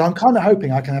 So I'm kind of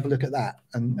hoping I can have a look at that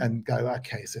and go,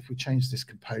 okay, so if we change this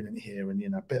component here and, you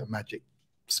know, a bit of magic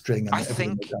string. And I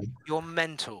think you're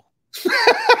mental.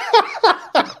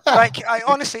 Like,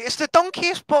 honestly, it's the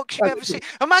donkiest box you've ever seen.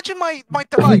 Imagine my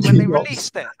delight when they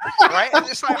released it, right? And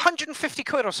it's like 150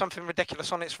 quid or something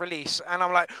ridiculous on its release. And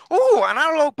I'm like, oh, an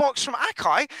analog box from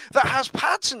Akai that has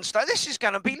pads and stuff. This is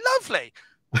going to be lovely.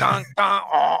 Dun, dun,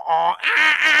 oh,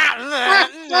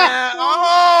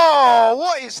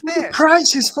 what is this? The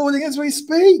price is falling as we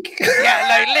speak.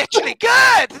 Yeah, no, literally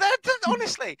good.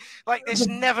 Honestly, like, it's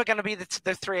never going to be the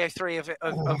 303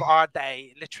 of our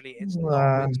day. Literally, it's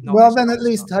not. Well, then at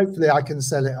least hopefully I can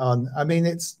sell it on. I mean,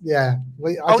 it's I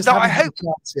just haven't had a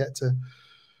chance yet to.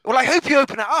 Well, I hope you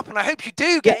open it up, and I hope you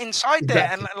do get inside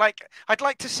there. And like, I'd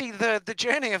like to see the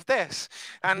journey of this.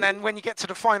 And then when you get to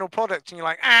the final product, and you're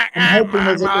like, I'm hoping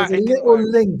there's a little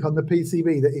link on the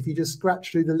PCB that if you just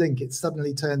scratch through the link, it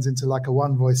suddenly turns into like a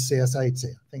one-voice CS80.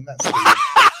 I think that's.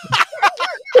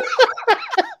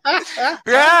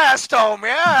 Yes, Tom.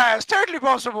 Yeah, it's totally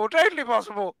possible. Totally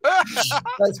possible.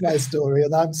 That's my story,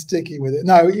 and I'm sticking with it.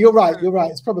 No, you're right. You're right.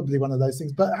 It's probably one of those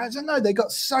things. But I don't know. They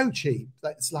got so cheap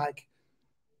that it's like.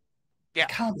 Yeah,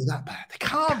 they can't be that bad. They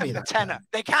can't be that tenor. bad.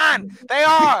 They can. They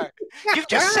are. You've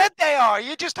just said they are.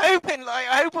 You're just hoping, like,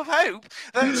 hope of hope,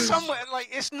 that somewhere, like,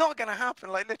 it's not going to happen.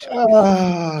 Like, literally.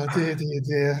 Oh dear, dear,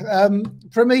 dear.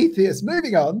 Prometheus.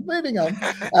 Moving on.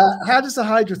 How does the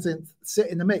Hydra synth sit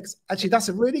in the mix? Actually, that's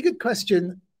a really good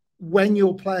question. when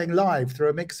you're playing live through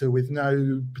a mixer with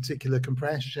no particular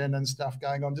compression and stuff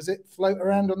going on, does it float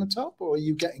around on the top, or are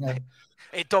you getting a...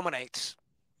 It dominates.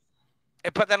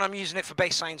 But then I'm using it for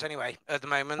bass sounds anyway at the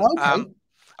moment. Okay.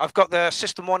 I've got the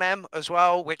System 1M as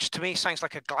well, which to me sounds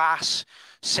like a glass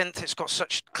synth. It's got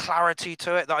such clarity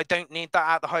to it that I don't need that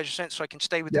out the hydro synth, so I can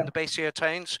stay within the bassier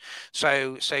tones.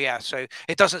 So yeah, so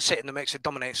it doesn't sit in the mix, it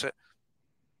dominates it.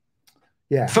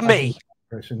 Yeah. For me.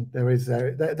 There is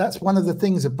that's one of the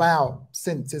things about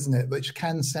synths, isn't it? Which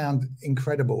can sound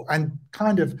incredible and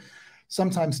kind of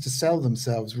sometimes to sell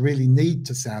themselves really need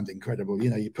to sound incredible. You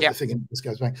know, you put the thing in, this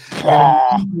goes bang.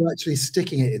 You're actually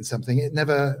sticking it in something. It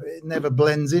never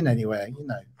blends in anywhere. You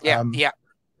know. Yeah.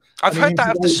 I've heard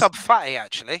that of the Sub Fatty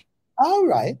actually. Oh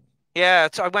right. Yeah,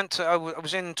 I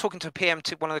was in talking to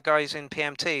PMT, one of the guys in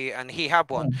PMT, and he had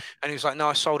one, and he was like, "No,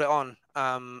 I sold it on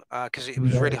because it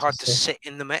was really hard to sit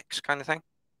in the mix, kind of thing."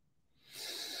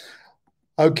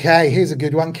 Okay, here's a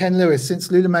good one, Ken Lewis.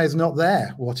 Since Lula May is not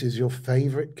there, what is your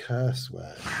favourite curse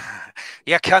word?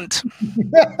 Yeah, cunt.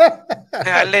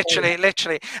 Yeah,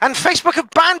 literally. And Facebook have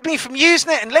banned me from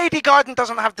using it, and Lady Garden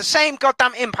doesn't have the same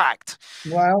goddamn impact.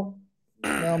 Well,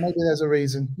 maybe there's a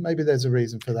reason. Maybe there's a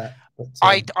reason for that. But,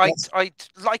 I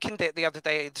likened it the other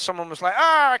day. Someone was like,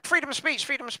 freedom of speech.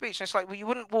 And it's like, well, you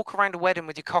wouldn't walk around a wedding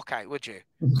with your cock out, would you?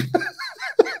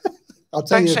 I'll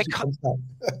tell don't you say cunt.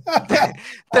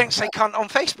 Don't say cunt on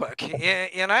Facebook.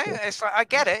 You know, it's like, I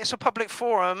get it. It's a public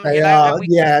forum.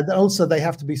 Also, they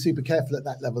have to be super careful at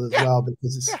that level as well,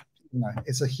 because it's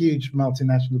it's a huge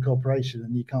multinational corporation,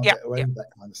 and you can't get away with that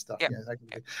kind of stuff.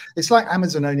 It's like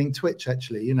Amazon owning Twitch.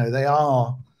 Actually, you know,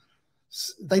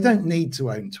 they don't need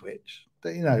to own Twitch.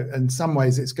 But, you know, in some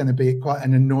ways, it's going to be quite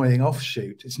an annoying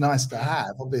offshoot. It's nice to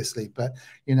have, obviously, but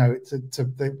you know,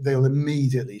 they'll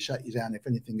immediately shut you down if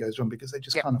anything goes wrong, because they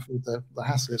just can't afford the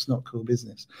hassle. It's not cool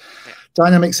business.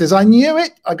 Dynamic says, "I knew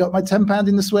it. I got my £10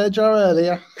 in the swear jar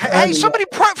earlier." Hey, somebody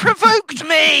provoked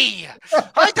me.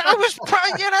 I was,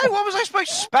 you know, what was I supposed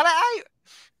to spell it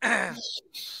out?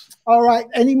 All right.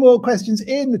 Any more questions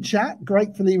in the chat?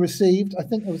 Gratefully received. I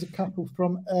think there was a couple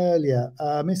from earlier.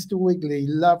 Mr. Wiggly,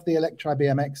 love the Electri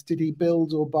BMX. Did he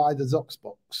build or buy the Zox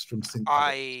box from Synth?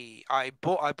 I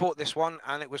bought this one,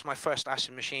 and it was my first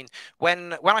acid machine.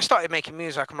 When I started making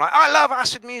music, I'm like, I love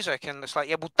acid music, and it's like,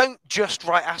 yeah, well, don't just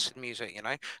write acid music, you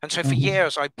know. And so for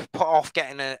years, I put off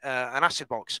getting an acid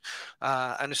box,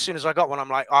 and as soon as I got one, I'm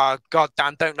like, oh god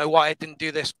damn, don't know why I didn't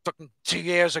do this fucking 2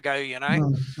 years ago, you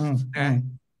know.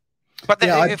 But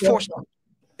then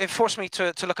it forced me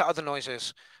to look at other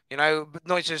noises, you know,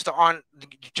 noises that aren't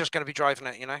just going to be driving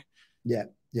it, you know. Yeah.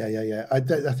 I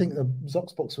think the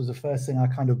Zox box was the first thing I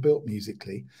kind of built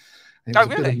musically. It was a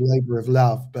bit of a labour of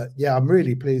love, but yeah, I'm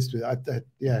really pleased with it.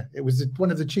 It was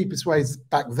one of the cheapest ways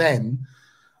back then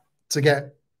to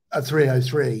get a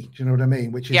 303. Do you know what I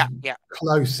mean? Which is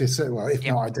closest, well, if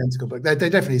not identical, but they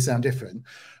definitely sound different.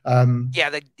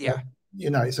 You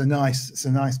know, it's a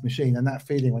nice machine, and that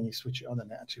feeling when you switch it on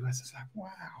and it actually works, it's like, wow,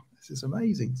 this is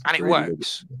amazing. And it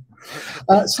works.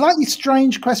 Slightly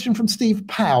strange question from Steve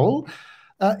Powell.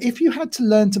 If you had to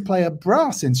learn to play a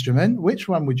brass instrument, which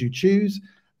one would you choose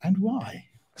and why?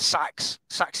 Sax.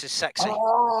 Sax is sexy.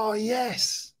 Oh,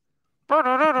 yes. You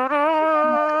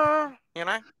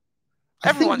know?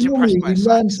 Everyone's impressed by you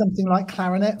learn something like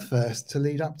clarinet first to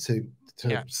lead up to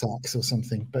sax or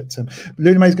something. But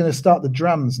Luna May's going to start the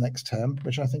drums next term,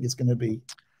 which I think is going to be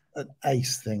an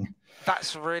ace thing.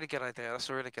 That's a really good idea.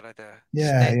 She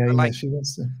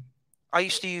wants to. I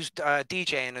used to use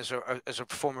DJing as a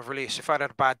form of release. If I had a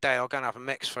bad day, I'll go and have a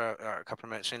mix for a couple of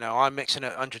minutes. You know, I'm mixing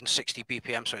at 160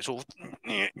 BPM, so it's all,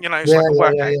 you know, it's like a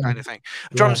workout kind of thing.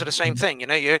 Drums are the same thing. You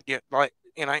know, you're like,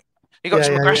 you know, you got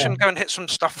some aggression, go and hit some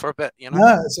stuff for a bit, you know.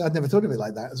 No, I'd never thought of it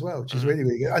like that as well, which is really,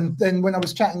 really good. And then when I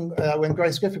was chatting, when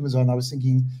Grace Griffin was on, I was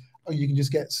thinking, oh, you can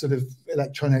just get sort of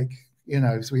electronic, you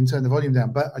know, so we can turn the volume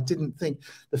down. But I didn't think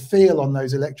the feel on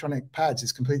those electronic pads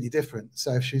is completely different.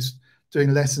 So if she's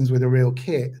doing lessons with a real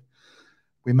kit,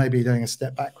 we may be doing a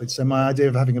step backwards. So my idea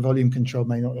of having a volume control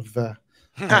may not have failed.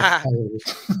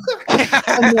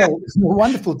 A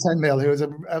wonderful 10 mil.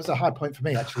 That was a high point for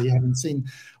me, actually, having seen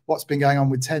what's been going on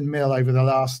with 10 mil over the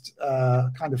last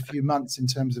kind of few months in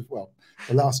terms of, well,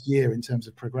 the last year in terms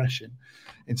of progression,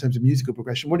 in terms of musical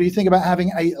progression. What do you think about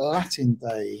having a Latin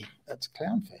day at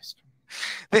Clownfest?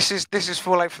 This is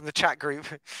fallout from the chat group.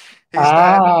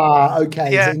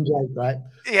 Okay, yeah. it's in joke, right?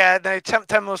 Yeah, no,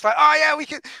 Tem was like, oh yeah, we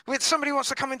could. Somebody wants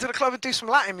to come into the club and do some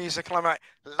Latin music, and I'm like,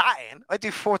 Latin? I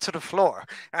do four to the floor,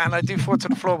 and I do four to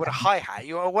the floor with a hi hat.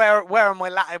 You know, where are my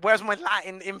Latin? Where's my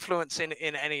Latin influence in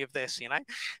any of this? You know? And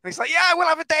he's like, yeah, we'll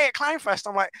have a day at Clownfest.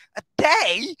 I'm like, a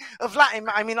day of Latin?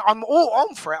 I mean, I'm all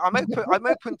on for it. I'm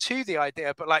open to the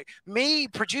idea, but like me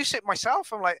produce it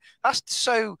myself, I'm like, that's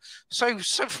so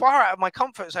far out of my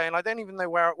comfort zone. I don't even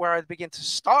know where I'd begin to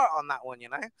start on that one. You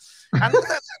know, and.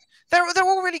 They're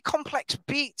all really complex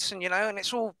beats, and and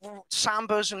it's all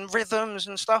sambas and rhythms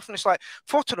and stuff, and it's like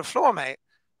four to the floor, mate,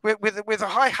 with a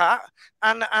hi hat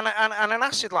and an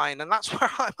acid line, and that's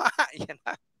where I'm at,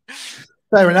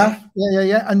 Fair enough.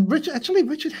 Yeah. And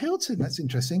Richard Hilton, that's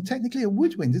interesting. Technically, a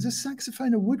woodwind. Is a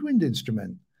saxophone a woodwind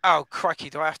instrument? Oh crikey!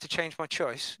 Do I have to change my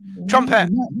choice?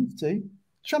 Trumpet. You might have to.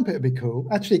 Trumpet would be cool,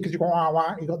 actually, because you got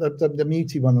the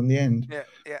muty one on the end.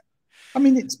 Yeah. I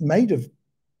mean, it's made of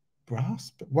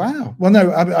brass, but wow. Well,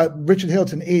 no, Richard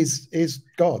Hilton is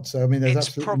God, so I mean, there's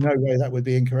absolutely no way that would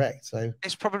be incorrect. So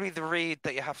it's probably the reed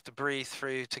that you have to breathe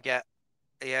through to get,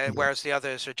 whereas the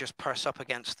others are just purse up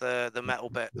against the metal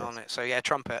bit on it. So yeah,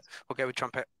 trumpet. We'll go with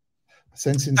trumpet.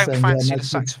 Sensing don't saying, fancy the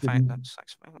saxophone.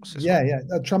 What's this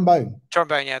one? Trombone.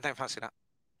 Trombone, yeah, don't fancy that.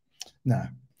 No.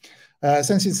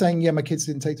 Sensing saying, yeah, my kids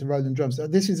didn't take to Roland drums.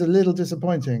 This is a little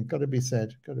disappointing. Got to be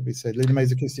said. Luna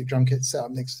May's acoustic drum kit set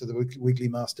up next to the Wiggly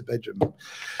Master bedroom.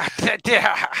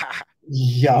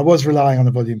 Yeah, I was relying on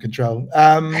the volume control.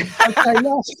 Okay,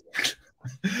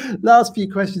 last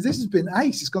few questions. This has been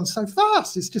ace. It's gone so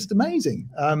fast. It's just amazing.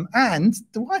 And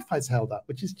the Wi-Fi's held up,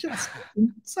 which is just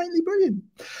insanely brilliant.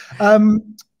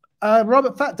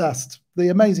 Robert Fat Dust, the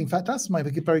amazing Fat Dust, my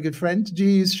very good friend. Do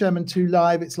you use Sherman 2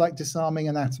 live? It's like disarming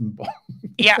an atom bomb.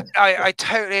 Yeah, I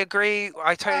totally agree.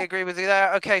 I totally agree with you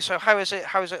there. Okay, so how is it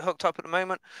hooked up at the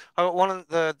moment? One of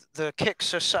the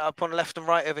kicks are set up on left and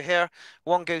right over here.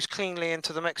 One goes cleanly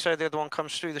into the mixer, the other one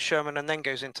comes through the Sherman and then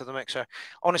goes into the mixer.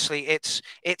 Honestly, it's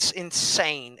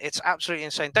insane. It's absolutely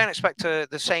insane. Don't expect the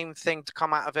same thing to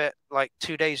come out of it like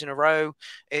 2 days in a row.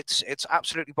 It's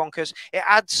absolutely bonkers. It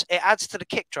adds to the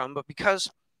kick drum, but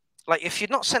because like if you're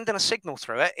not sending a signal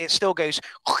through it, it still goes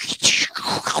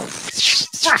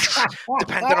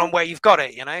depending on where you've got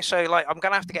it, So like I'm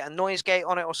gonna have to get a noise gate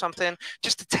on it or something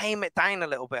just to tame it down a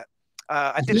little bit.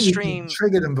 I did a stream.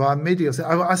 Triggered them by MIDI or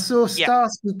something. I saw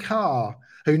Starsky Carr,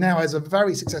 who now has a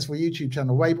very successful YouTube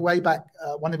channel. Way back,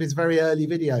 one of his very early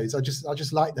videos. I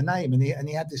just liked the name, and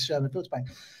he had this Sherman filter bank.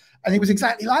 And it was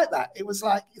exactly like that. It was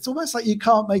like, it's almost like you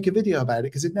can't make a video about it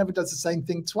because it never does the same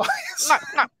thing twice.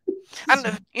 No.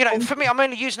 And for me, I'm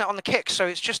only using it on the kicks, so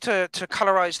it's just to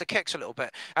colorize the kicks a little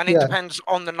bit, and it depends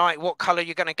on the night what color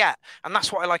you're going to get, and that's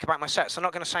what I like about my sets. They're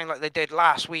not going to sound like they did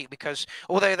last week because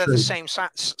although they're the same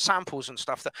samples and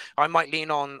stuff, that I might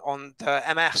lean on the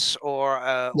MS or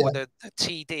the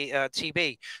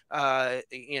TB,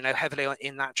 heavily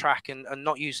in that track, and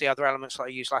not use the other elements that I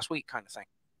used last week, kind of thing.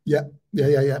 Yeah.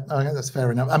 Okay, that's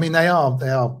fair enough. I mean, they are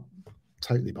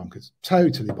totally bonkers.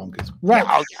 Right.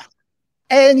 Yeah,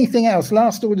 anything else?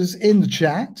 Last orders in the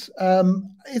chat.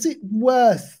 Is it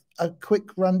worth a quick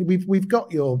run? We've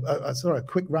got your a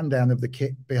quick rundown of the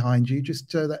kit behind you,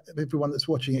 just so that everyone that's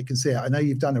watching it can see it. I know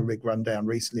you've done a rig rundown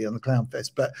recently on the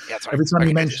Clownfest, but every time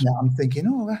you mention it, I'm thinking,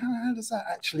 how does that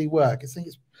actually work?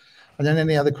 And then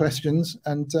any other questions,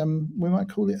 and we might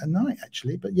call it a night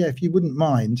actually. But yeah, if you wouldn't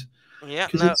mind. Yeah,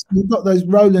 you've got those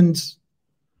Roland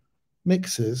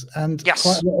mixers and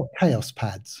quite a lot of chaos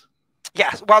pads.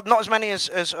 Yeah, well, not as many as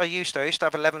I used to. I used to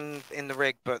have 11 in the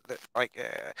rig, but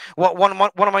one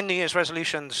of my New Year's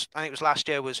resolutions, I think it was last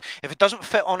year, was if it doesn't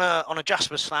fit on a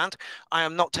Jasper stand, I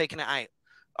am not taking it out.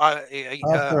 I've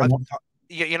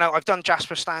done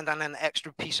Jasper stand and an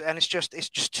extra piece, and it's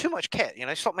just too much kit.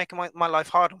 Stop making my life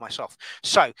hard on myself.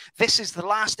 So this is the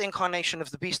last incarnation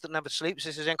of the Beast That Never Sleeps.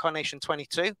 This is incarnation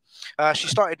 22. She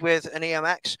started with an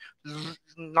EMX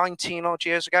 19 odd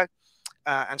years ago,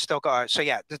 and still got it. So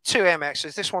yeah, the two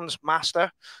EMXs. This one's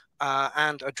master.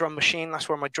 And a drum machine. That's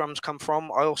where my drums come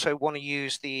from. I also want to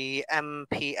use the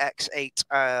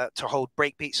MPX8 to hold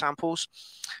breakbeat samples.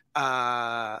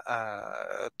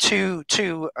 Two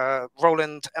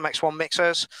Roland MX1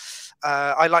 mixers.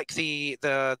 I like the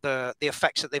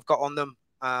effects that they've got on them.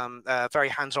 Very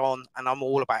hands-on, and I'm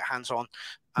all about hands-on.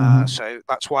 So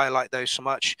that's why I like those so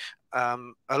much. A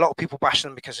lot of people bash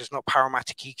them because there's not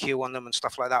Powermatic EQ on them and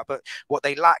stuff like that. But what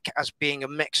they lack as being a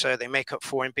mixer, they make up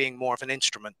for in being more of an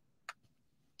instrument.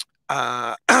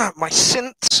 My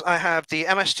synths synths, I have the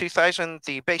MS2000,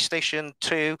 the Base Station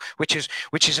 2, which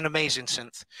is an amazing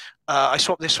synth. I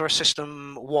swapped this for a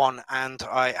System 1, and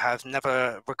I have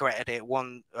never regretted it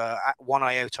one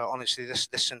iota. Honestly, this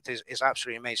synth is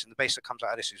absolutely amazing. The bass that comes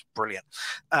out of this is brilliant.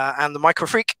 And the Micro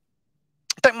Freak.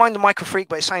 Don't mind the Micro Freak,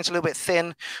 but it sounds a little bit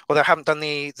thin, although I haven't done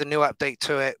the new update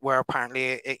to it, where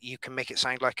apparently you can make it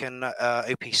sound like an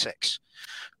OP6.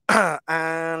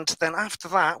 And then after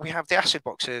that, we have the acid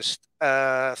boxes,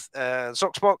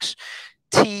 Zoxbox,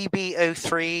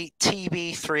 TB03,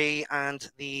 TB3, and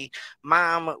the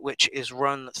MAM, which is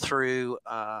run through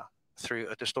a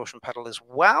distortion pedal as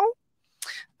well.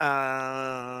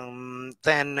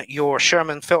 Then your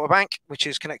Sherman filter bank, which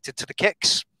is connected to the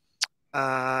kicks.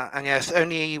 And yes,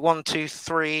 only 1, 2,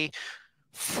 3,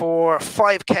 4,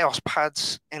 5 Chaos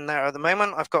pads in there at the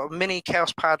moment. I've got a mini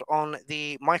Chaos pad on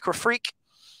the Micro Freak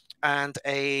and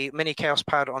a mini Chaos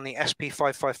pad on the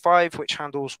SP555, which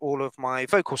handles all of my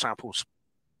vocal samples.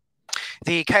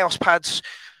 The Chaos pads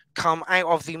come out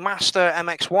of the Master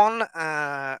MX1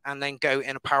 and then go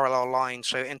in a parallel line,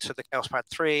 so into the Chaos Pad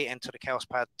 3, into the Chaos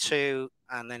Pad 2,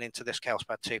 and then into this Chaos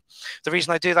Pad 2. The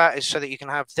reason I do that is so that you can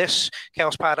have this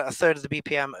Chaos Pad at 1/3 of the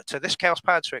BPM to this Chaos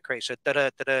Pad, so it creates a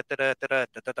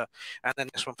da-da-da-da-da-da-da-da-da, and then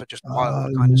this one for just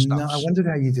wild kind of stuff. No, I wondered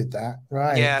how you did that.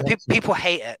 Right. Yeah, people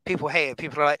hate it. People hate it.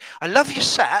 People are like, I love your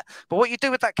set, but what you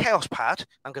do with that Chaos Pad,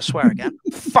 I'm going to swear again,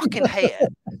 fucking hate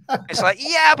it. It's like,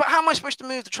 yeah, but how am I supposed to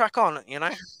move the track on, you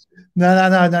know? No,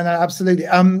 absolutely.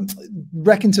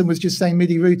 Reckington was just saying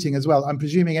MIDI routing as well. I'm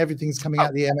presuming everything's coming out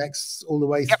of the MX all the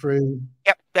way through.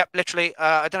 Yep, literally.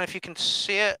 I don't know if you can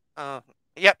see it.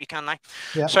 Yep, you can now.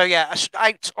 Yep. So yeah,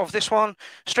 out of this one,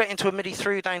 straight into a MIDI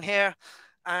through down here,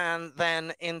 and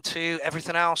then into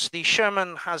everything else. The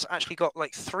Sherman has actually got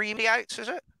like 3 MIDI outs, is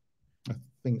it?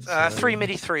 Think so. 3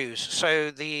 MIDI throughs.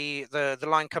 So the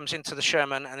line comes into the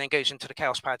Sherman and then goes into the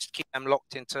Chaos pads to keep them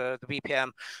locked into the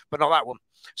BPM, but not that one.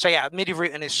 So yeah, MIDI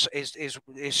routing is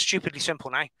stupidly simple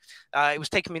now. It was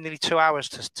taking me nearly 2 hours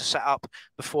to set up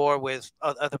before with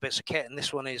other bits of kit, and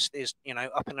this one is you know,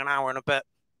 up in an hour and a bit.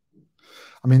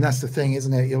 I mean, that's the thing,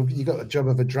 isn't it? You got the job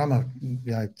of a drummer, you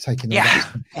know, taking up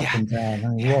and down. I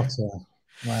mean, what a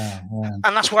wow.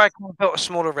 And that's why I built a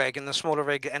smaller rig, and the smaller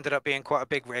rig ended up being quite a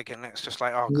big rig, and it's just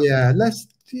like, oh God. Yeah, there's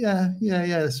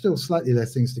still slightly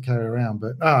less things to carry around,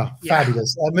 but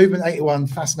fabulous. Movement 81,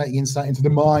 fascinating insight into the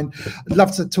mind. I'd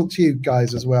love to talk to you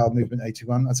guys as well. Movement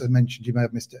 81, as I mentioned, you may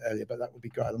have missed it earlier, but that would be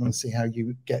great. I want to see how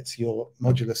you get your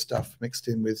modular stuff mixed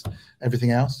in with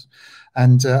everything else.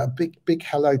 And a big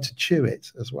hello to Chew It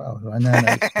as well, who I know.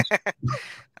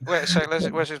 Where's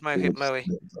his Mohi?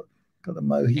 Got the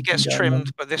Mohi. He gets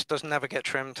trimmed, but this does never get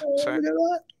trimmed. So. Look at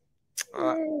that.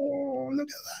 Oh, look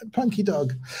at that punky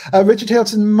dog. Richard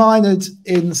Hilton minored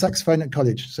in saxophone at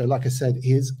college, so like I said,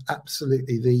 he is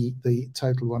absolutely the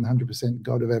total 100%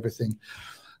 god of everything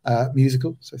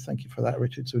musical. So thank you for that,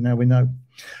 Richard. So now we know.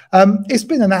 It's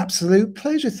been an absolute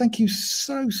pleasure. Thank you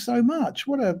so much.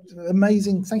 What a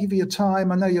amazing. Thank you for your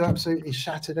time. I know you're absolutely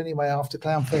shattered anyway after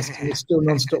Clownfest, and you're still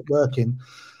non-stop working.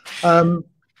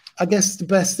 I guess the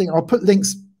best thing, I'll put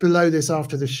links below this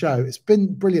after the show. It's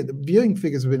been brilliant. The viewing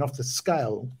figures have been off the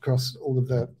scale across all of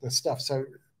the stuff. So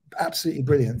absolutely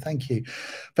brilliant. Thank you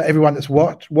for everyone that's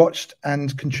watched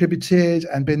and contributed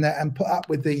and been there and put up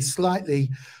with the slightly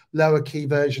lower key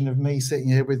version of me sitting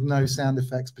here with no sound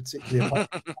effects, particularly.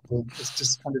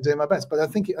 just kind of doing my best. But I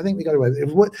think we got away with it.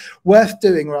 It was worth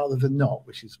doing rather than not,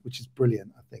 which is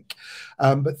brilliant, I think.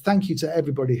 But thank you to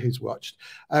everybody who's watched.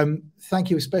 Thank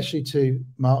you especially to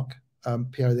Mark,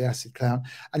 Piero the Acid Clown.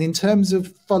 And in terms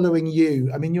of following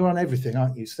you, I mean, you're on everything,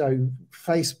 aren't you? So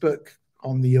Facebook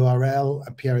on the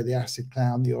URL, Piero the Acid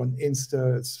Clown. You're on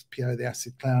Insta, it's Piero the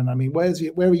Acid Clown. I mean, where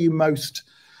are you most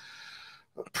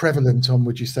prevalent on,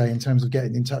 would you say, in terms of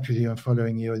getting in touch with you and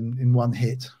following you in one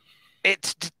hit?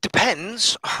 It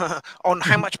depends on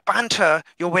how much banter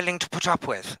you're willing to put up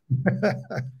with.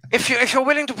 If you're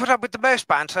willing to put up with the most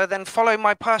banter, then follow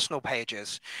my personal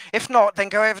pages. If not, then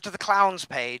go over to the Clowns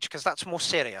page, because that's more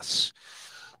serious.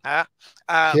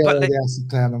 But the Acid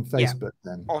Clown on Facebook,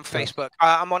 then. On Facebook.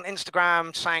 I'm on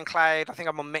Instagram, SoundCloud. I think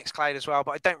I'm on Mixcloud as well,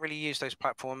 but I don't really use those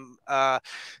platforms.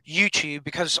 YouTube,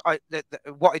 because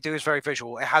what I do is very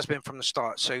visual. It has been from the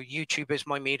start. So YouTube is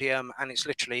my medium, and it's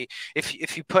literally,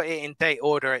 if you put it in date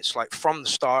order, it's like from the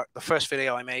start, the first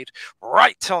video I made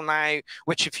right till now.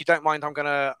 Which, if you don't mind, I'm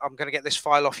gonna get this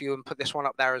file off you and put this one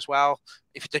up there as well.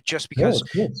 Just because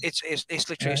it's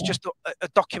literally it's just a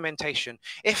documentation.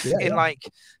 If in like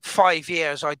 5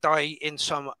 years I die in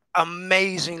some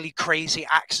amazingly crazy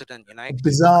accident, you know, a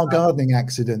bizarre gardening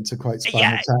accident, to quote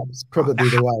Spinal Tap, is probably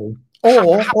the way.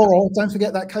 Or don't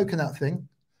forget that coconut thing.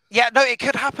 Yeah, no, it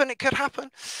could happen. It could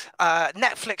happen.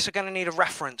 Netflix are going to need a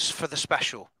reference for the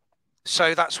special.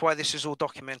 So that's why this is all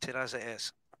documented as it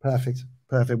is. Perfect.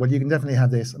 Perfect. Well, you can definitely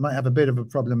have this. I might have a bit of a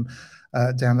problem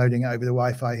downloading it over the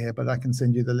Wi-Fi here, but I can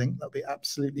send you the link. That'll be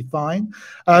absolutely fine.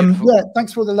 Yeah,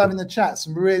 thanks for all the love in the chat.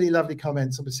 Some really lovely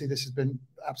comments. Obviously, this has been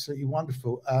absolutely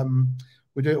wonderful.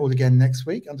 We'll do it all again next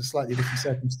week under slightly different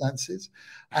circumstances.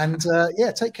 And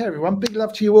yeah, take care, everyone. Big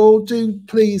love to you all. Do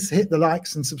please hit the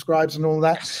likes and subscribes and all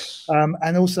that.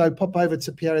 And also pop over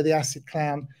to Piero the Acid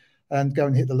Clown and go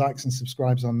and hit the likes and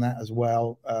subscribes on that as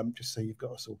well, just so you've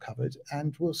got us all covered.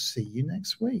 And we'll see you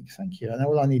next week. Thank you. And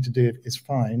all I need to do is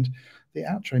find the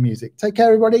outro music. Take care,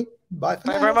 everybody. Bye for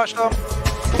now. Thank you very much, Tom.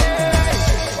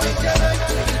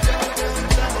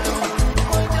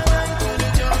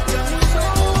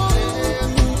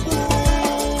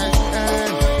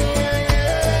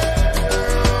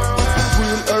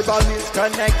 Urbanists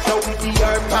connect so with the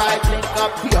earth pipe. Link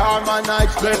up the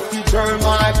harmonized, left the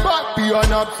termite. But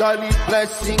beyond obsolete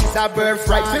blessings, a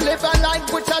birthright. We live a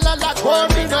language a la la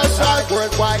corminous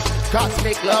worldwide.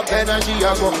 Cosmic love energy,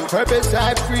 I go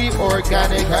herbicide free,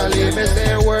 organically, me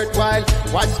say worthwhile.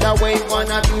 Watch the way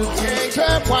one of you take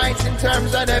turn points in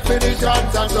terms of definitions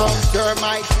and some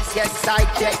termites. Yes, I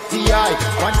check the eye.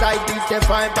 One side is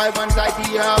defined by one side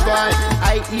the other.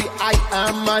 I.e. I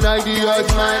am an idea's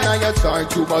man. I assign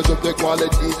too much of the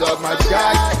qualities of my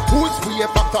child. Who's way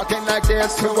up talking like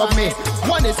this to me?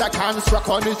 One is a construct,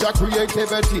 one is a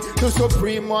creativity. The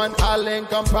supreme one, all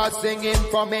encompassing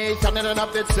information in and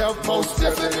of itself. Most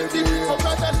definitely,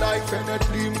 another life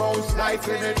infinitely, most life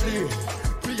infinitely.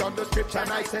 Beyond the scripture,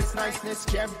 niceness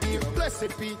can be.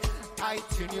 Blessed be, I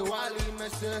continually,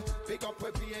 Mr. Pick up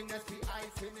a being as the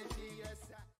infinity.